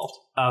Carter's involved.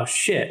 Oh,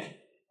 shit.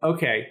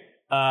 Okay.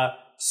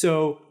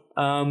 So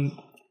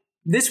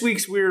this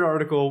week's weird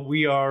article,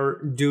 we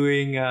are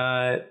doing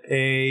a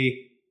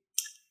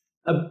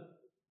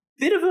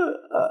bit of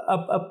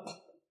a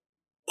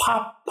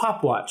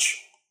pop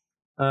watch.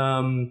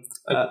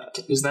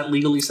 Is that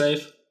legally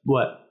safe?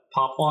 What?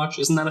 Pop watch?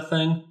 Isn't that a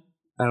thing?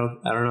 I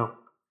don't know.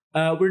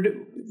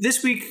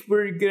 This week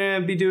we're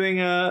gonna be doing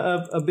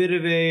a bit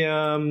of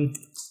a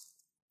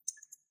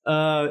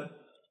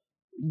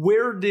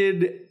where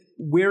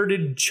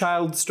did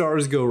child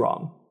stars go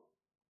wrong?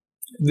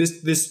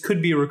 This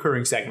could be a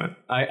recurring segment.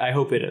 I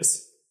hope it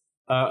is.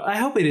 I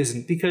hope it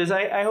isn't, because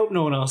I hope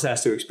no one else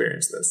has to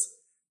experience this.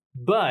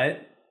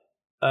 But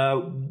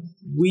would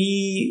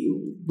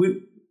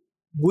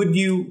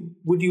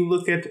you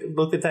look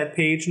at that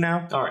page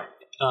now? All right.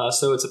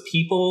 So it's a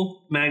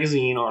People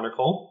magazine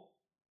article.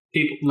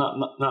 People,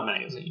 not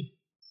magazine.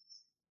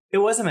 It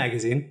was a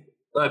magazine.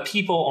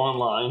 People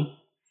Online.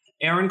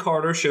 Aaron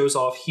Carter shows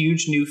off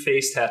huge new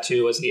face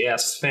tattoo as he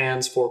asks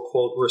fans for,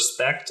 quote,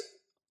 respect,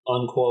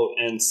 unquote,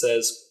 and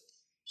says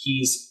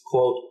he's,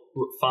 quote,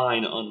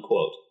 fine,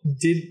 unquote.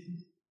 Did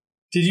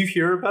you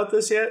hear about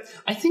this yet?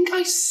 I think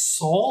I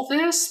saw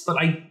this, but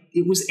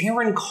it was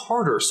Aaron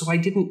Carter, so I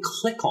didn't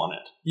click on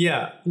it.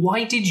 Yeah.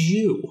 Why did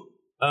you?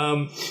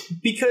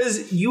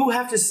 Because you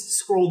have to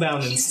scroll down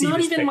and see this picture.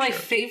 He's not even my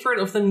favorite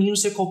of the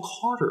musical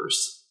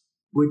Carters.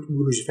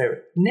 Who's your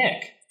favorite?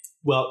 Nick.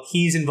 Well,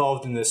 he's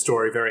involved in this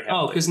story very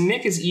heavily. Oh, because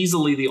Nick is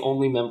easily the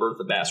only member of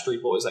the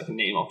Backstreet Boys I can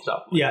name off the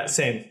top of my head.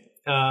 Same.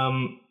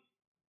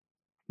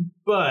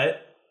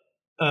 But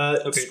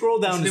scroll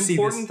down to see this. Is it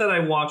important that I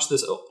watch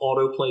this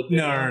autoplayed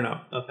video?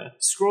 No. Okay.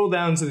 Scroll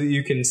down so that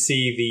you can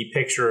see the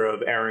picture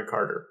of Aaron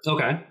Carter.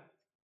 Okay.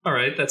 All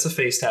right, that's a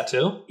face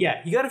tattoo.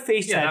 Yeah, you got a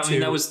face tattoo.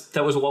 That was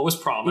what was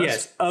promised.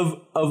 Yes,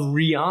 of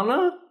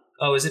Rihanna.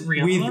 Oh, is it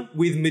Rihanna?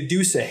 With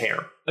Medusa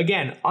hair.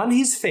 Again, on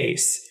his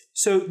face.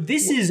 So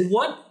this is...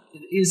 What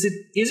is it?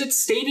 Is it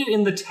stated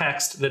in the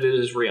text that it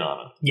is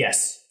Rihanna?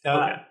 Yes.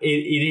 Okay.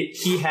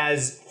 He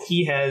has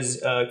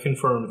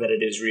confirmed that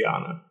it is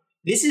Rihanna.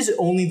 This is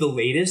only the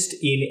latest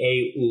in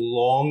a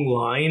long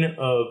line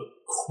of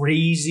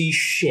crazy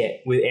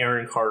shit with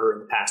Aaron Carter in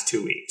the past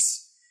 2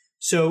 weeks.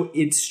 So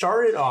it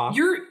started off...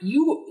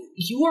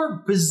 You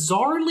are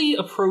bizarrely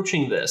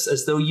approaching this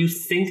as though you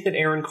think that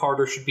Aaron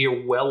Carter should be a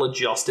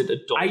well-adjusted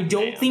adult I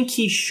don't think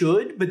he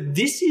should, but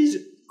this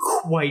is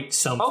quite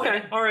something.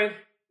 Okay, all right.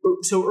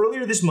 So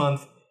earlier this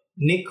month,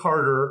 Nick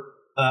Carter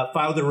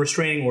filed a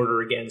restraining order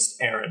against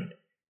Aaron,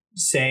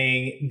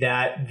 saying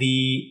that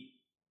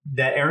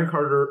Aaron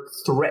Carter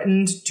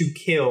threatened to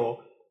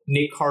kill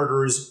Nick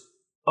Carter's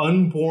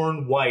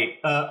unborn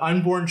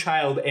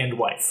child and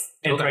wife,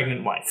 and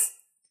pregnant wife.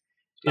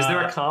 Is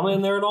there a comma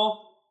in there at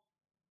all?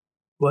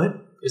 What?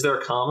 Is there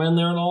a comma in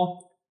there at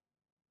all?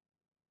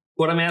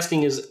 What I'm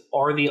asking is,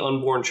 are the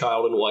unborn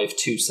child and wife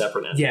two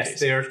separate entities? Yes,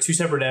 they are two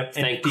separate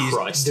entities. Thank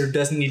Christ. There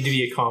doesn't need to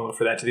be a comma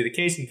for that to be the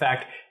case. In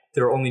fact,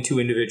 there are only two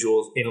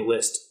individuals in a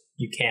list.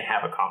 You can't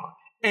have a comma.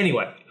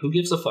 Anyway. Who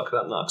gives a fuck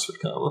about an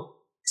Oxford comma?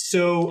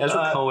 So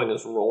Ezra Cohen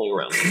is rolling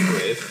around in the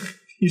grave.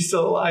 He's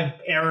still alive.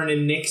 Aaron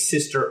and Nick's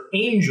sister,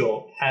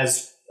 Angel,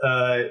 has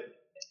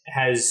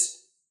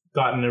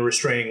gotten a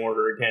restraining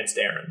order against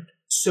Aaron.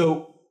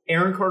 So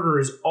Aaron Carter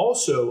has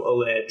also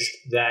alleged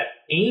that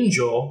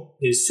Angel,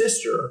 his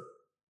sister,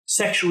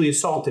 sexually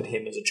assaulted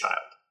him as a child.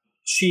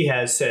 She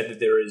has said that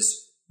there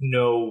is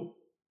no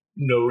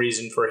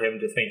reason for him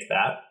to think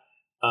that,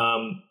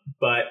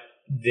 but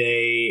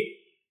they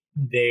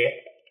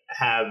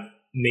have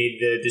made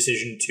the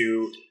decision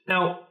to...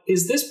 Now,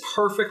 is this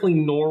perfectly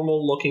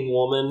normal-looking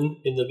woman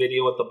in the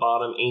video at the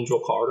bottom Angel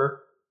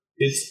Carter?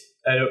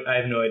 I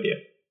have no idea.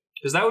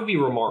 Because that would be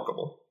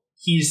remarkable.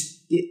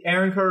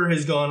 Aaron Carter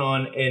has gone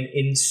on an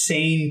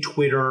insane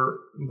Twitter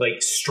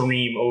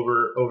stream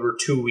over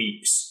 2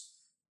 weeks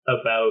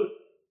about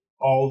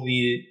all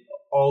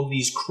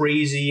these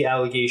crazy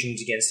allegations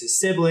against his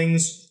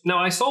siblings. Now,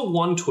 I saw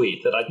one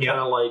tweet that I kind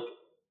of like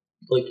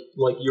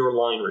your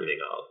line reading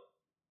of.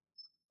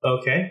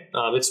 Okay.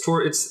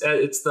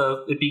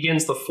 It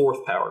begins the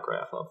fourth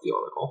paragraph of the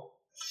article.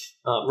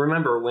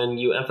 Remember, when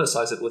you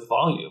emphasize it with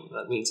volume,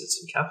 that means it's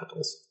in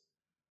capitals.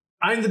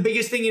 I'm the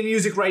biggest thing in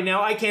music right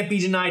now. I can't be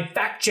denied.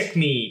 Fact check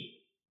me.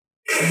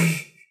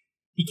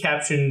 He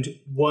captioned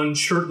one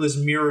shirtless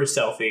mirror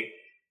selfie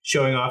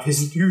showing off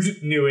his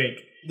new ink.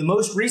 The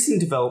most recent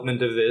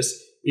development of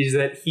this is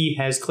that he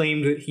has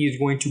claimed that he is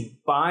going to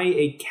buy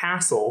a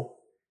castle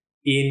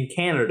in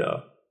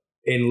Canada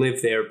and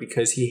live there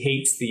because he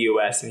hates the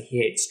U.S. and he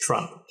hates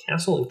Trump.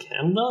 Castle in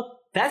Canada?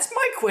 That's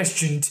my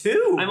question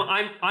too.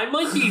 I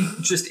might be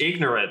just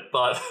ignorant,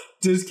 but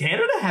does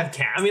Canada have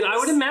castles? I mean, I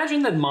would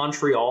imagine that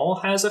Montreal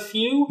has a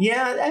few.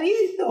 Yeah, I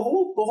mean the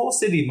whole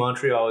city of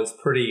Montreal is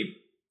pretty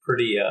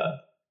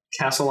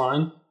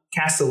Castelline?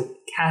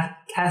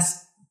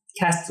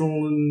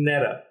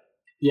 Castellaneta.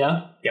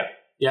 Yeah? Yeah.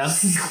 Yeah?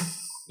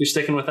 You're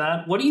sticking with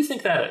that? What do you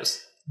think that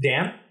is?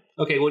 Dan?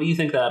 Okay, what do you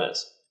think that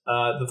is?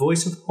 The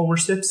voice of Homer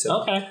Simpson.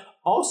 Okay.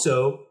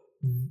 Also,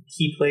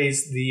 he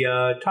plays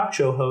the talk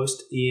show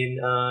host in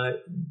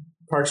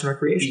Parks and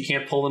Recreation. You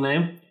can't pull the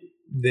name?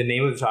 The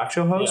name of the talk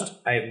show host?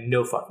 Yeah. I have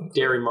no fucking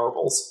clue. Gary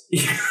Marbles.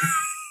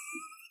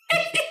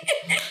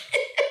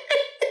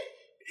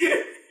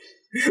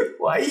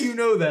 Why do you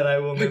know that? I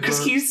will never...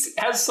 Because he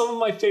has some of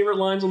my favorite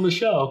lines on the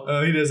show.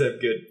 Oh, he does have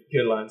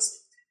good lines.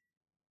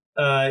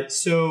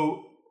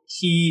 So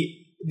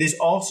this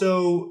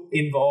also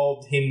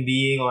involved him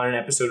being on an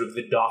episode of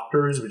The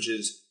Doctors, which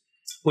is...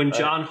 When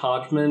John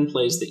Hodgman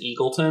plays the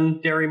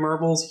Eagleton, Gary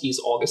Marbles, he's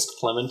August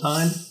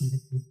Clementine.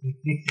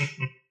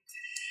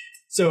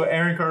 So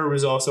Aaron Carter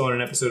was also on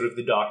an episode of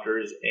The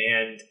Doctors,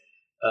 and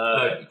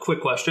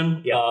Quick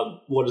question. Yeah.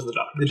 What is The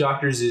Doctors? The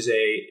Doctors is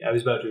I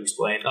was about to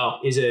explain,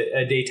 is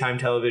a daytime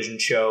television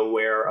show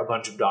where a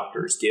bunch of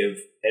doctors give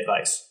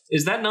advice.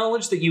 Is that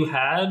knowledge that you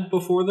had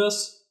before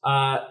this?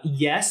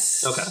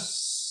 Yes. Okay.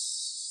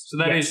 So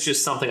that is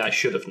just something I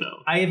should have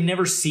known. I have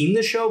never seen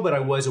the show, but I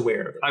was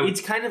aware of it. It's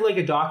kind of like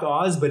a Doc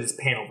Oz, but it's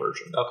panel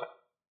version. Okay.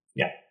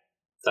 Yeah.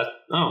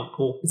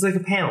 Cool. It's like a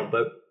panel,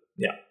 but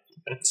yeah.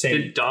 Same.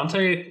 Did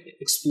Dante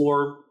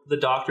explore the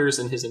Doctors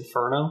in his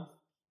Inferno?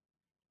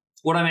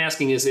 What I'm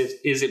asking is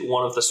it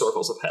one of the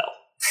circles of hell?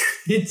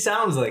 It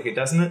sounds like it,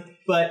 doesn't it?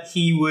 But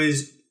he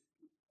was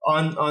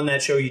on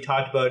that show. He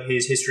talked about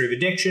his history of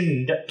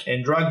addiction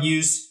and drug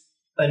use.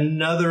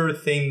 Another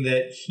thing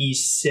that he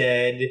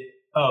said.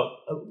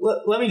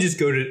 Let me just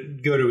go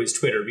to his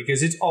Twitter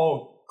because it's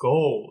all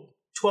gold.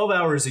 12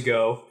 hours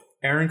ago,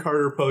 Aaron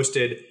Carter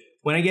posted,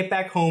 "When I get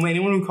back home,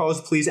 anyone who calls,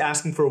 please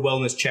asking for a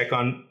wellness check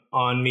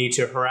on me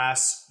to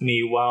harass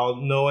me while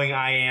knowing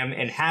I am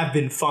and have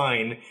been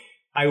fine.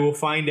 I will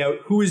find out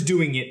who is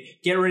doing it.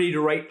 Get ready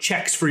to write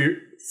checks to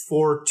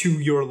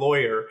your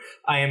lawyer.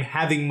 I am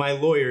having my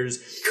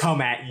lawyers come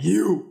at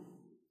you."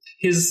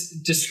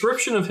 His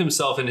description of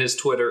himself in his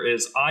Twitter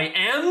is, "I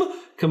am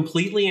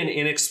completely and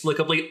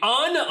inexplicably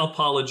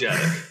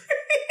unapologetic."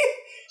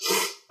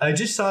 I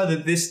just saw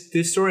that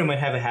this story might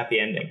have a happy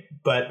ending.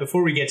 But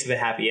before we get to the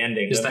happy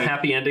ending... Is the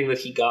happy ending that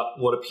he got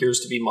what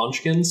appears to be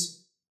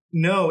munchkins?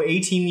 No,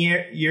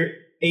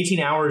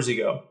 18 hours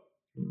ago.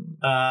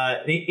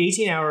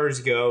 18 hours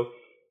ago,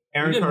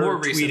 Aaron Carter more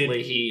tweeted...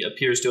 recently, he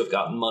appears to have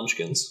gotten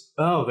munchkins.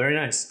 Oh, very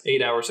nice.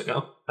 8 hours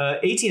ago.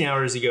 18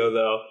 hours ago,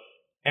 though,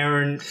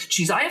 Aaron...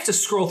 Jeez, I have to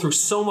scroll through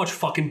so much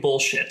fucking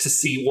bullshit to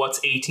see what's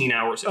 18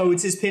 hours ago. Oh,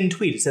 it's his pinned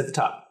tweet. It's at the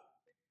top.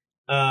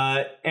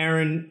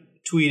 Aaron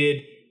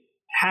tweeted,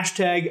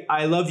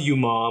 #I love you,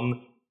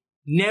 Mom.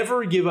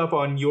 Never give up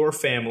on your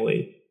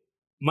family.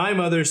 My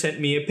mother sent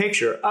me a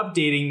picture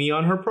updating me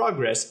on her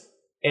progress,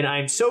 and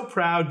I'm so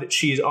proud that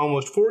she is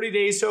almost 40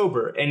 days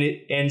sober,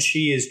 and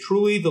she is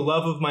truly the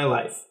love of my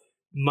life.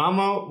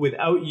 Mama,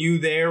 without you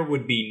there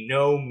would be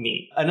no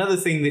me. Another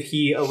thing that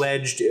he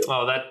alleged...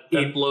 Oh,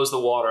 that blows the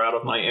water out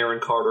of my Aaron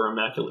Carter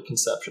Immaculate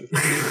Conception.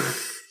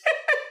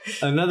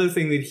 Another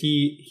thing that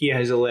he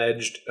has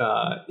alleged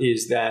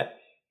is that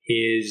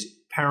his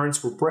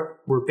parents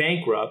were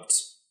bankrupt,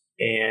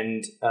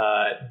 and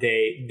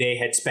they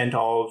had spent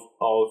all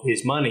of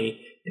his money,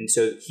 and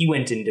so he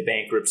went into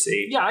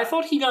bankruptcy. Yeah, I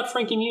thought he got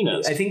Frankie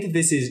Muniz. I think that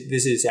this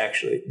is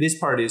actually, this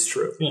part is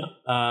true. Yeah.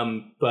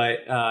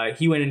 But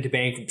he went into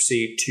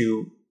bankruptcy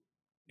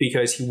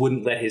because he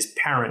wouldn't let his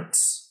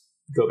parents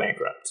go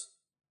bankrupt,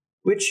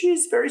 which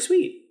is very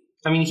sweet.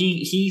 I mean,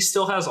 he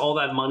still has all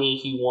that money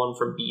he won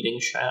from beating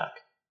Shaq.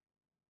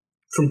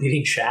 From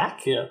beating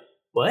Shaq? Yeah.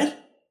 What?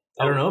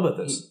 I don't know about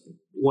this.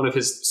 One of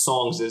his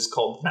songs is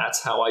called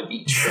 "That's How I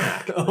Beat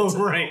Shaq." Oh,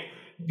 right.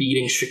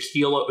 Beating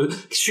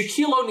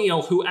Shaquille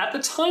O'Neal, who at the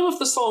time of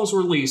the song's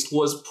release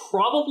was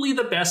probably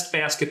the best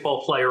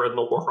basketball player in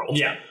the world.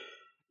 Yeah.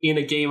 In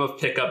a game of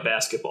pickup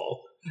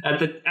basketball. At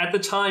the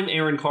time,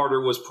 Aaron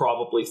Carter was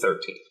probably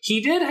 13. He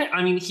did.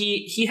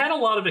 He had a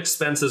lot of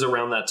expenses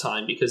around that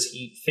time because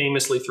he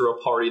famously threw a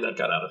party that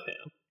got out of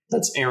hand.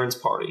 That's Aaron's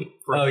party.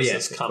 Oh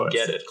yes, come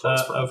get it.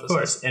 Close of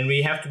course, and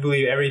we have to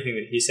believe everything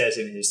that he says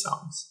in his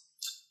songs.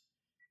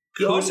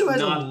 He Could also has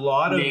not a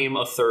lot of name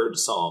a third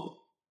song.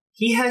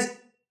 He has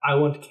 "I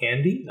Want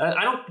Candy."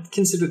 I don't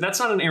consider that's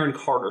not an Aaron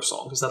Carter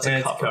song because that's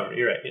a cover.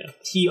 You're right. Yeah.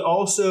 He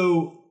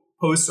also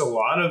posts a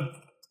lot of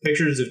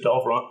pictures of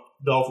Dolph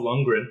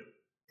Lundgren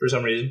for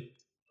some reason.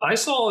 I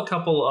saw a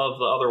couple of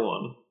the other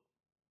one.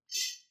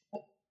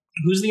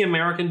 Who's the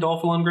American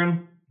Dolph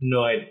Lundgren?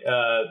 No, I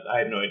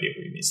have no idea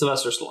who you mean.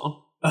 Sylvester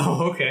Stallone.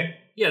 Oh, okay.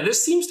 Yeah,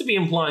 this seems to be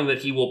implying that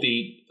he will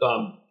be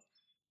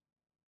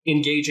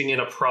engaging in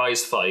a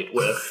prize fight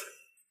with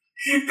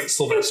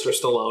Sylvester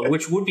Stallone,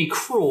 which would be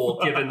cruel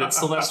given that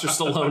Sylvester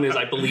Stallone is,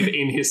 I believe,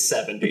 in his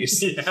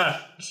 70s. Yeah,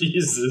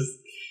 Jesus.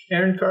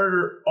 Aaron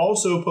Carter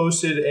also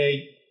posted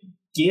a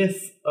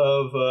GIF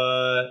of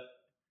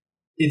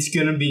 "It's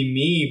Gonna Be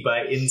Me"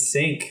 by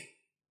NSYNC.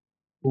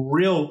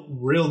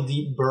 Real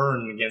deep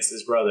burn against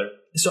his brother.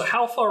 So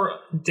how far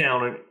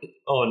down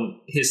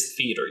on his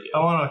feed are you?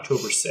 I'm on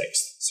October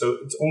 6th, so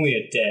it's only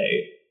a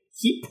day.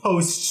 He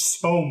posts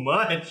so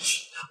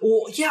much.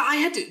 Well, yeah, I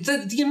had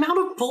to. The amount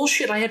of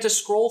bullshit I had to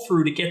scroll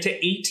through to get to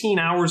 18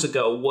 hours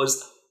ago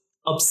was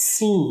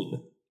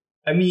obscene.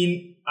 I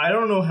mean, I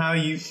don't know how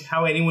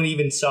anyone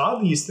even saw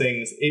these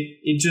things.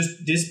 It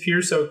just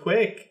disappears so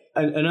quick.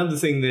 Another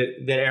thing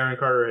that Aaron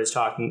Carter has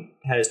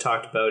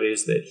talked about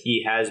is that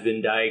he has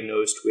been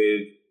diagnosed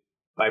with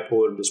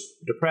bipolar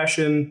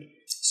depression.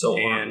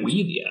 So aren't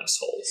we the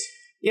assholes?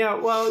 Yeah,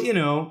 well,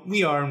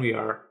 we are and we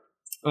are.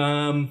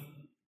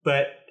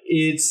 But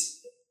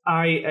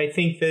I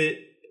think that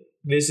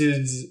this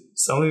is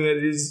something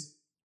that is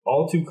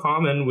all too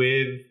common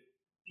with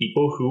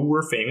people who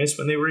were famous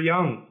when they were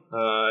young.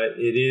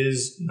 It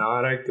is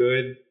not a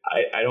good...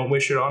 I don't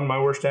wish it on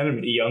my worst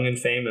enemy, young and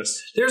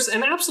famous. There's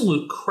an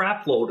absolute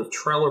crapload of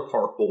Trailer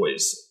Park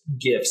Boys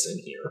gifs in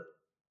here.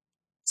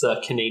 It's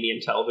a Canadian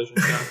television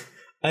show.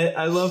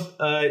 I love.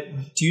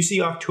 Do you see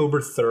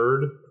October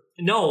 3rd?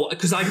 No,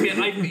 because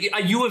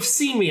you have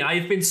seen me. I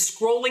have been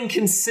scrolling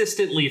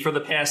consistently for the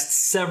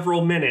past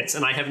several minutes,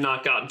 and I have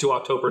not gotten to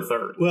October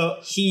 3rd. Well,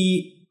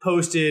 he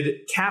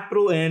posted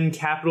capital N,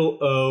 capital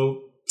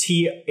O,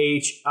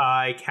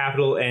 THI,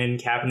 capital N,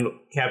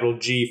 capital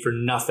G for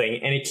nothing,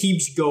 and it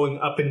keeps going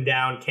up and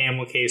down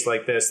camel case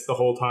like this the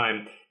whole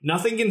time.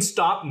 Nothing can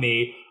stop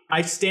me.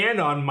 I stand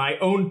on my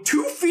own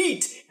 2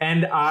 feet,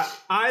 and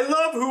I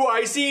love who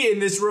I see in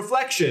this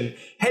reflection.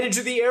 Headed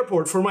to the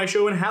airport for my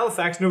show in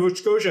Halifax, Nova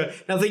Scotia.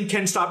 Nothing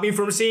can stop me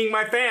from seeing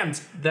my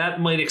fans.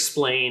 That might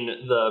explain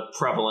the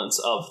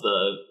prevalence of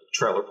the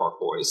Trailer Park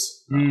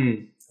Boys.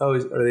 Oh,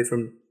 are they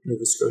from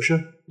Nova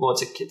Scotia? Well,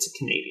 it's a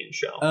Canadian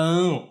show.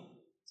 Oh.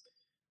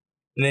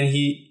 And then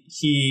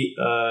he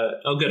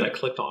oh, good, I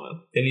clicked on it.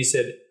 Then he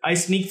said, I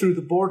sneak through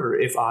the border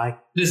if I...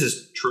 This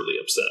is truly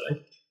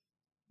upsetting.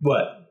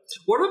 What?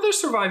 What are the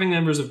surviving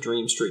members of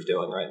Dream Street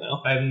doing right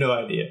now? I have no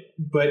idea.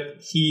 But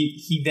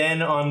he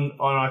then on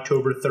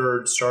October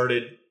 3rd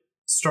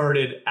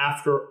started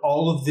after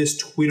all of this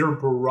Twitter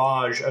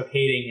barrage of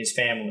hating his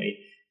family,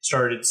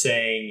 started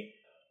saying,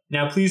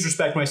 now please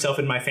respect myself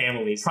and my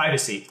family.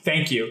 Privacy.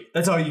 Thank you.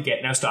 That's all you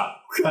get. Now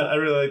stop. God, I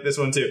really like this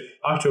one too.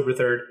 October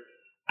 3rd.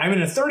 I'm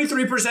in a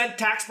 33%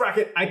 tax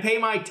bracket. I pay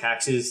my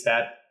taxes.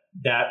 That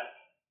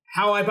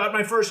how I bought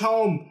my first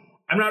home.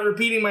 I'm not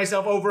repeating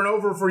myself over and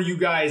over for you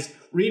guys.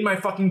 Read my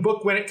fucking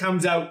book when it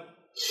comes out.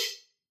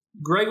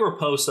 Greg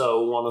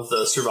Raposo, one of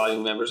the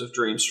surviving members of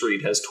Dream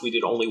Street, has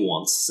tweeted only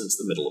once since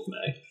the middle of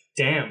May.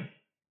 Damn.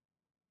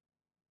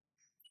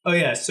 Oh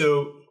yeah,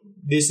 so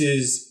this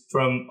is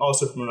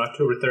also from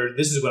October 3rd.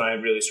 This is when I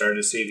really started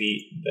to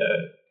see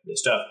the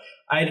stuff.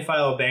 I had to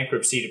file a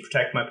bankruptcy to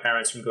protect my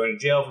parents from going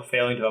to jail for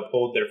failing to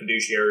uphold their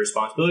fiduciary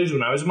responsibilities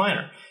when I was a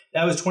minor.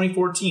 That was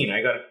 2014.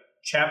 I got a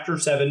Chapter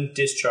 7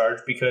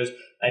 discharge because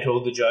I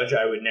told the judge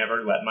I would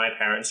never let my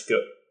parents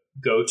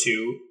go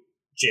to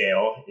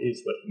jail,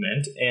 is what he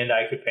meant, and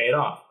I could pay it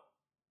off.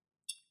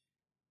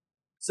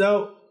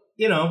 So,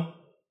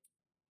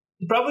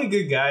 probably a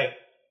good guy.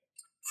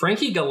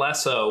 Frankie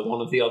Galesso,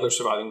 one of the other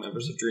surviving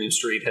members of Dream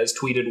Street, has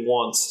tweeted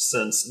once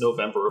since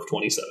November of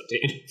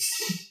 2017.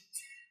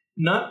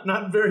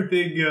 Not very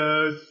big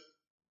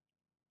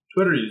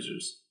Twitter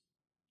users.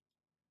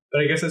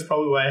 But I guess that's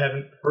probably why I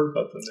haven't heard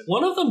about them.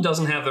 One of them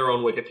doesn't have their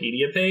own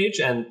Wikipedia page,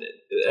 and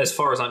as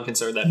far as I'm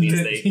concerned, that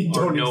means they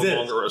are no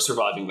longer a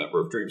surviving member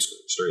of Dream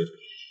Street.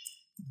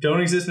 Don't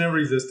exist, never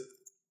exist.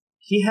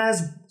 He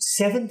has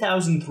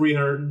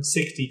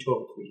 7,360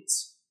 total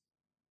tweets.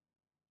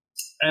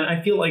 And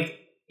I feel like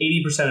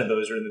 80% of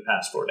those are in the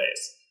past 4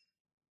 days.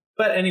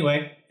 But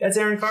anyway, that's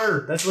Aaron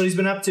Carter. That's what he's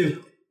been up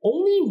to.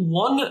 Only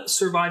one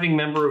surviving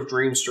member of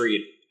Dream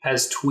Street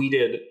has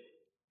tweeted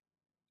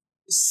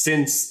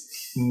since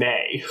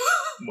May.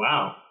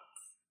 Wow.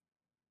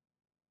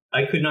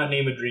 I could not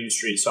name a Dream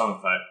Street song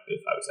if I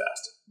was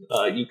asked.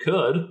 You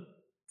could.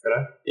 Could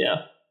I?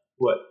 Yeah.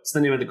 What? It's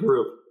the name of the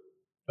group.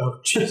 Oh,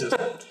 Jesus.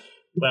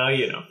 Well,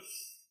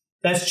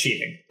 that's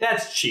cheating.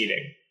 That's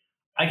cheating.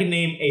 I can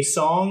name a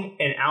song,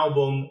 an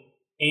album,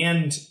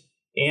 and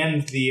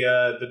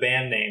the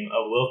band name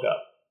of Wilco.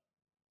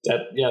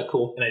 Yeah,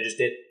 cool. And I just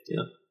did.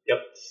 Yeah. Yep.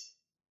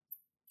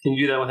 Can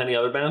you do that with any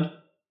other band?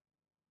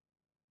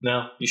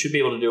 No. You should be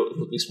able to do it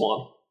with at least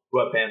one.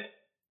 What band?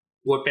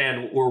 What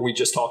band were we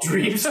just talking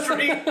Dream about?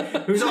 Street?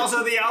 Who's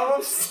also the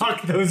album?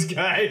 Fuck those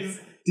guys.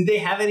 Did they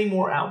have any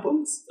more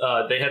albums?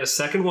 They had a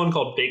second one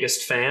called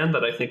Biggest Fan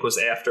that I think was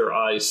after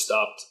I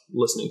stopped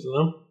listening to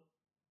them.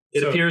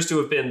 It appears to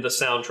have been the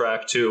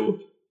soundtrack to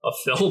a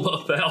film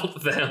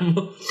about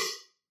them.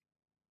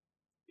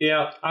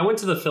 Yeah, I went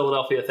to the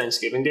Philadelphia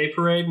Thanksgiving Day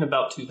Parade in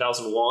about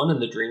 2001,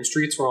 and the Dream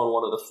Streets were on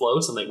one of the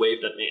floats, and they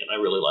waved at me, and I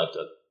really liked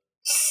it.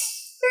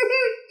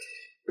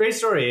 Great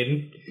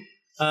story,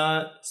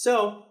 Aiden.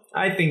 So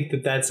I think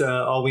that's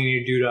all we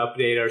need to do to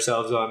update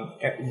ourselves on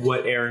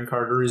what Aaron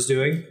Carter is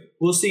doing.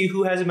 We'll see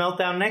who has a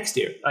meltdown next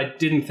year. I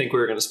didn't think we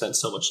were going to spend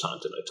so much time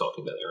tonight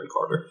talking about Aaron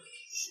Carter.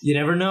 You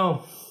never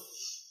know.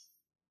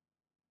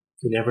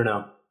 You never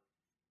know.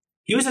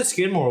 He was at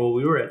Skidmore while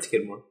we were at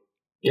Skidmore.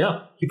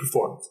 Yeah. He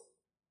performed.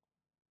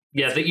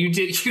 Yeah, that you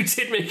did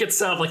make it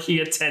sound like he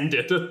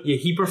attended. Yeah,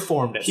 he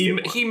performed at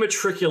Skidmore. He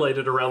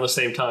matriculated around the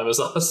same time as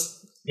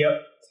us.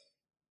 Yep.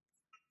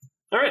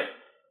 All right.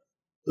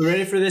 We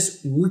ready for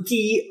this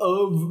Wiki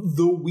of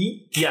the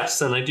Week? Yes,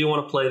 and I do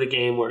want to play the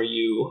game where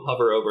you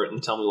hover over it and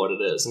tell me what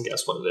it is and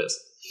guess what it is.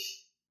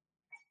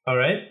 All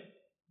right.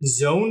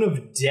 Zone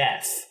of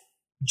Death.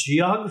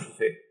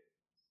 Geography.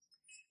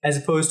 As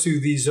opposed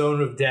to the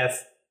Zone of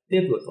Death,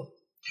 biblical.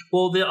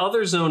 Well, the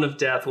other Zone of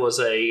Death was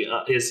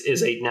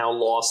is a now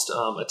lost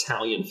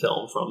Italian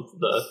film from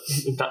the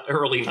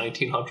early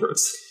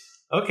 1900s.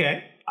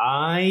 Okay.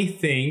 I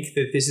think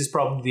that this is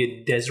probably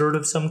a desert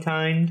of some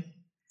kind.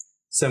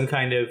 Some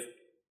kind of...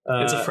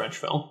 it's a French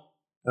film.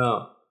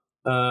 Oh.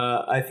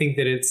 I think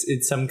that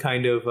it's some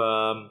kind of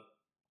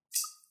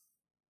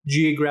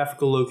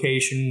geographical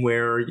location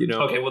where,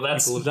 okay, well,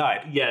 that's, people have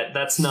died. Yeah,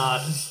 that's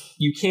not...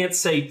 You can't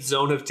say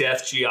zone of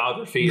death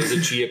geography is a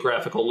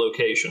geographical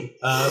location.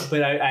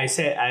 But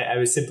I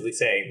was simply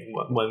saying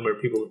when where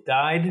people have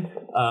died.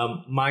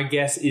 My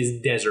guess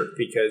is desert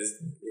because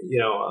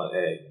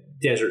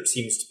desert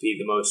seems to be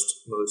the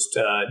most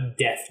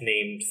death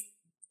named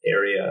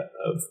area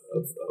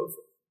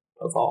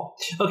of all.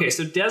 Okay,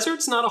 so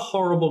desert's not a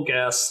horrible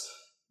guess.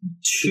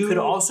 It could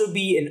also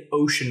be an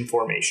ocean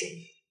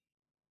formation.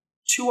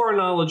 To our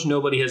knowledge,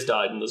 nobody has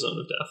died in the zone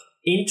of death.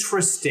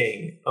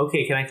 Interesting.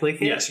 Okay, can I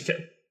click it? Yes, you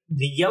can.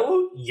 The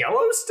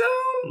Yellowstone?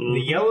 Mm-hmm.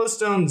 The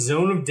Yellowstone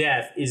Zone of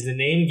Death is the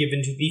name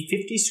given to the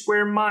 50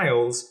 square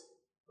miles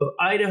of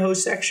Idaho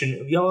section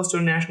of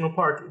Yellowstone National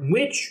Park, in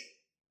which,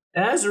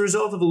 as a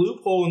result of a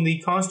loophole in the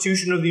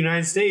Constitution of the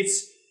United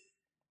States,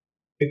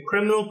 a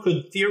criminal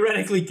could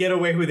theoretically get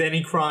away with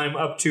any crime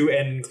up to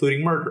and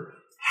including murder.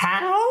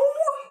 How?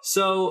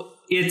 So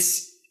it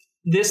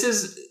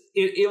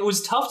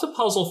was tough to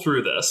puzzle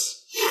through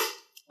this,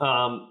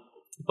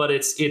 but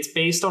it's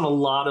based on a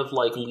lot of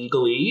like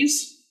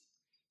legalese.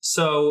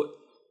 So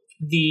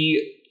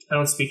I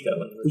don't speak that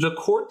language. The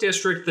court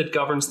district that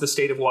governs the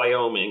state of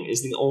Wyoming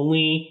is the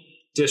only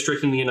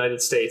district in the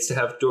United States to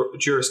have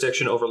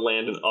jurisdiction over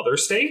land in other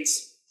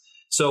states.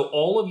 So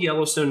all of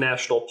Yellowstone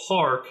National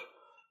Park,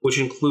 which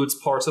includes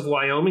parts of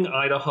Wyoming,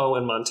 Idaho,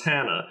 and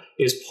Montana,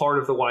 is part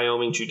of the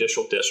Wyoming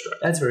Judicial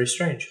District. That's very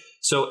strange.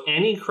 So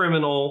any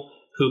criminal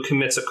who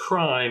commits a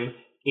crime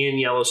in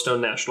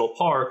Yellowstone National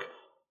Park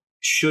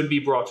should be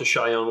brought to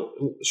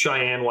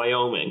Cheyenne,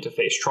 Wyoming to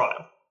face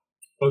trial.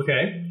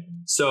 Okay.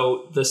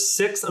 So the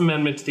Sixth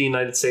Amendment to the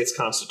United States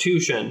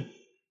Constitution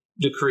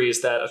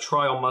decrees that a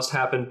trial must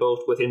happen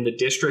both within the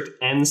district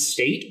and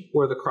state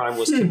where the crime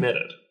was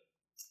committed.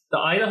 The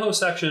Idaho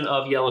section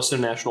of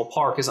Yellowstone National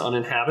Park is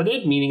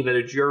uninhabited, meaning that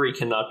a jury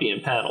cannot be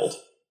impaneled.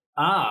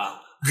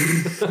 Ah.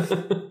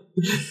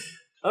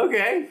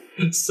 Okay.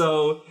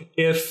 So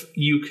if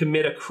you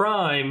commit a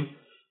crime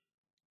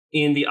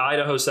in the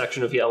Idaho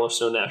section of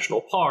Yellowstone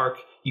National Park,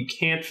 you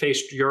can't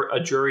face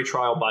a jury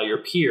trial by your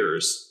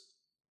peers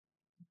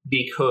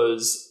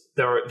because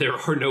there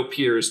are no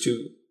peers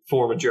to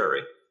form a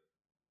jury.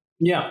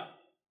 Yeah.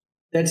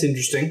 That's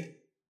interesting.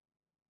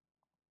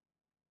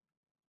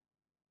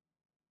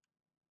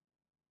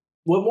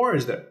 What more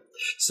is there?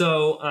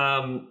 So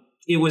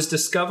it was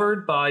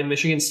discovered by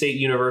Michigan State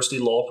University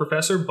law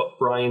professor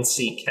Brian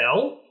C.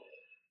 Kell,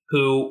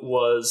 who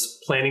was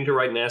planning to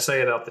write an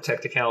essay about the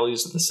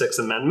technicalities of the Sixth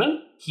Amendment.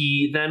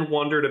 He then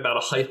wondered about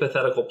a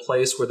hypothetical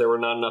place where there were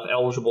not enough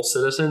eligible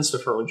citizens to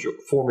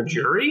form a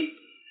jury,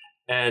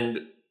 and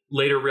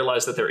later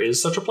realized that there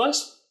is such a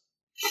place.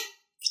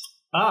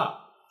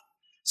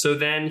 So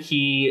then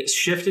he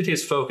shifted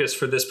his focus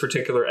for this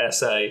particular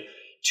essay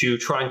to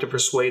trying to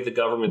persuade the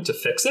government to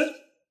fix it.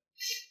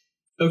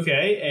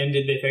 Okay, and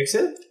did they fix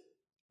it?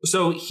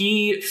 So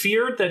he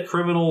feared that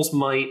criminals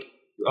might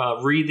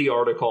read the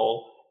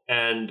article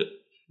and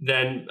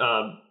then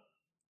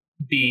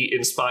be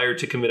inspired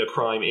to commit a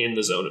crime in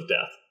the zone of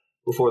death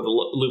before the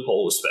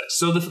loophole was fixed.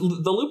 So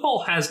the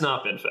loophole has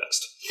not been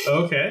fixed.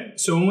 Okay,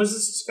 so when was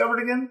this discovered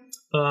again?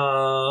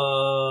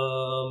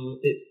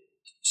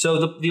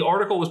 So the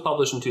article was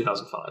published in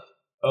 2005.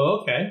 Oh,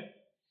 okay.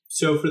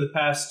 So for the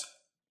past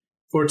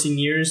 14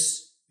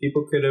 years,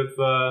 people could have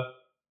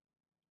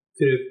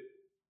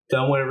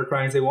done whatever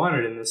crimes they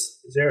wanted in this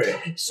area.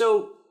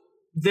 So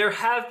there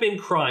have been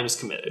crimes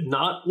committed,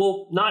 not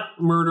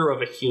murder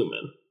of a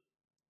human.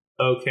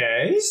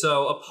 Okay.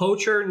 So a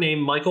poacher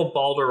named Michael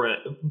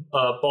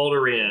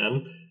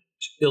Baldurian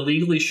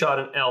illegally shot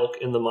an elk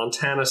in the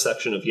Montana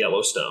section of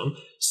Yellowstone.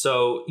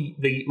 So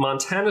the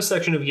Montana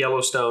section of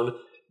Yellowstone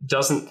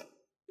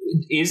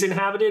is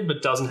inhabited,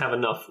 but doesn't have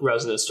enough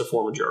residents to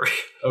form a jury.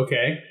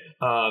 Okay.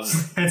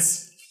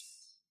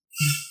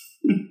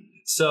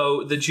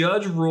 So the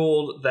judge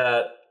ruled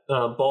that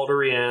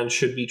Baldurian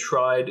should be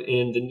tried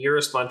in the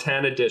nearest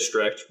Montana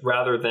district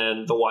rather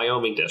than the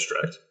Wyoming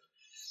district.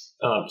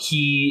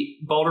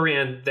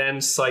 Baldurian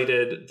then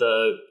cited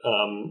the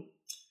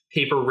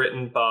paper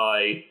written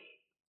by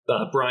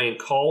Brian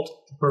Kalt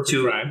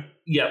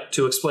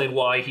to explain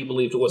why he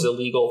believed it was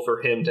illegal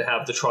for him to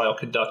have the trial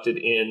conducted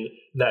in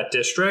that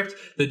district.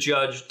 The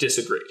judge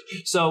disagreed.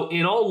 So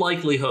in all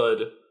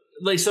likelihood,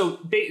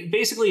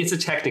 basically it's a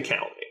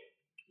technicality.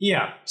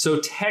 Yeah.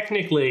 So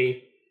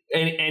technically,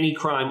 any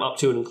crime up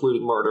to and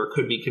including murder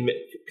could be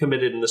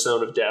committed in the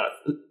zone of death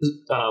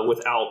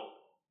without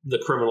the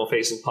criminal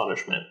facing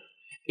punishment.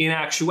 In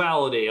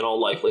actuality, in all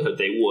likelihood,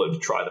 they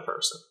would try the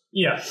person.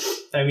 Yeah.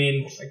 I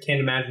mean, I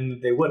can't imagine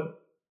that they wouldn't.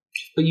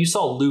 But you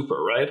saw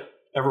Looper, right?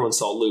 Everyone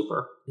saw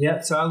Looper.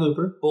 Yeah, saw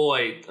Looper.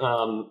 Boy,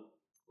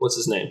 what's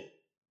his name?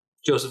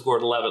 Joseph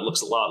Gordon-Levitt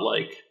looks a lot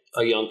like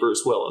a young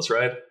Bruce Willis,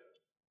 right?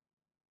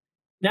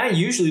 Not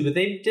usually, but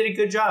they did a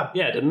good job.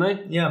 Yeah, didn't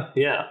they? Yeah.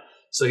 Yeah.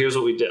 So here's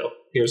what we do.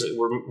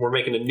 We're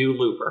making a new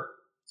Looper.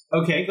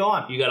 Okay, go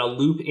on. You got to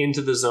loop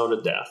into the zone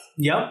of death.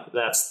 Yep.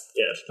 That's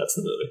it. That's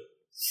the movie.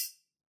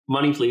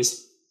 Money,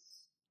 please.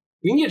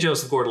 You can get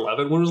Joseph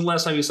Gordon-Levitt. When was the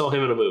last time you saw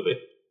him in a movie?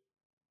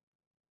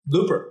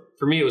 Looper.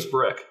 For me, it was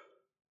Brick.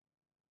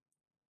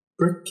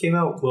 Brick came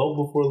out well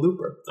before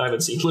Looper. I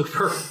haven't seen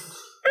Looper.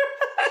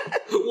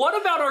 What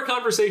about our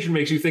conversation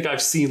makes you think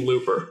I've seen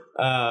Looper?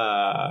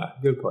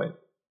 Good point.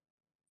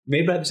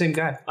 Made by the same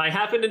guy. I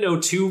happen to know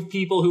 2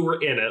 people who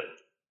were in it.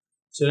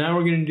 So now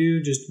we're going to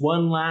do just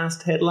one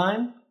last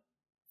headline.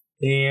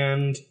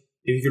 And if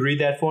you could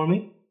read that for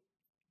me.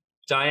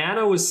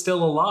 Diana was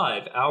still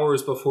alive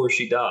hours before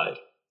she died.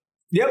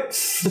 Yep.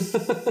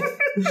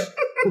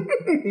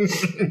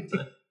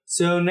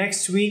 So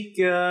next week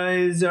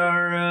is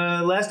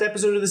our last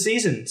episode of the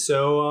season.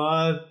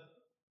 So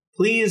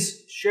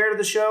please share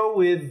the show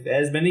with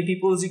as many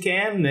people as you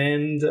can.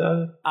 And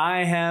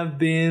I have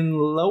been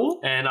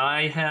Lowell. And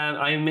I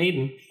am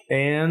Maiden.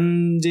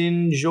 And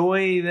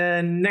enjoy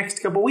the next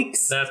couple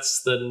weeks.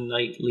 That's the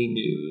nightly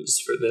news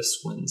for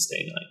this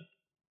Wednesday night.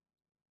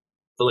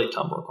 The late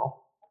Tom Brokaw.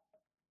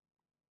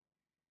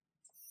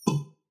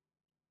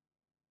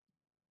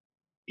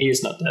 He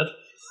is not dead.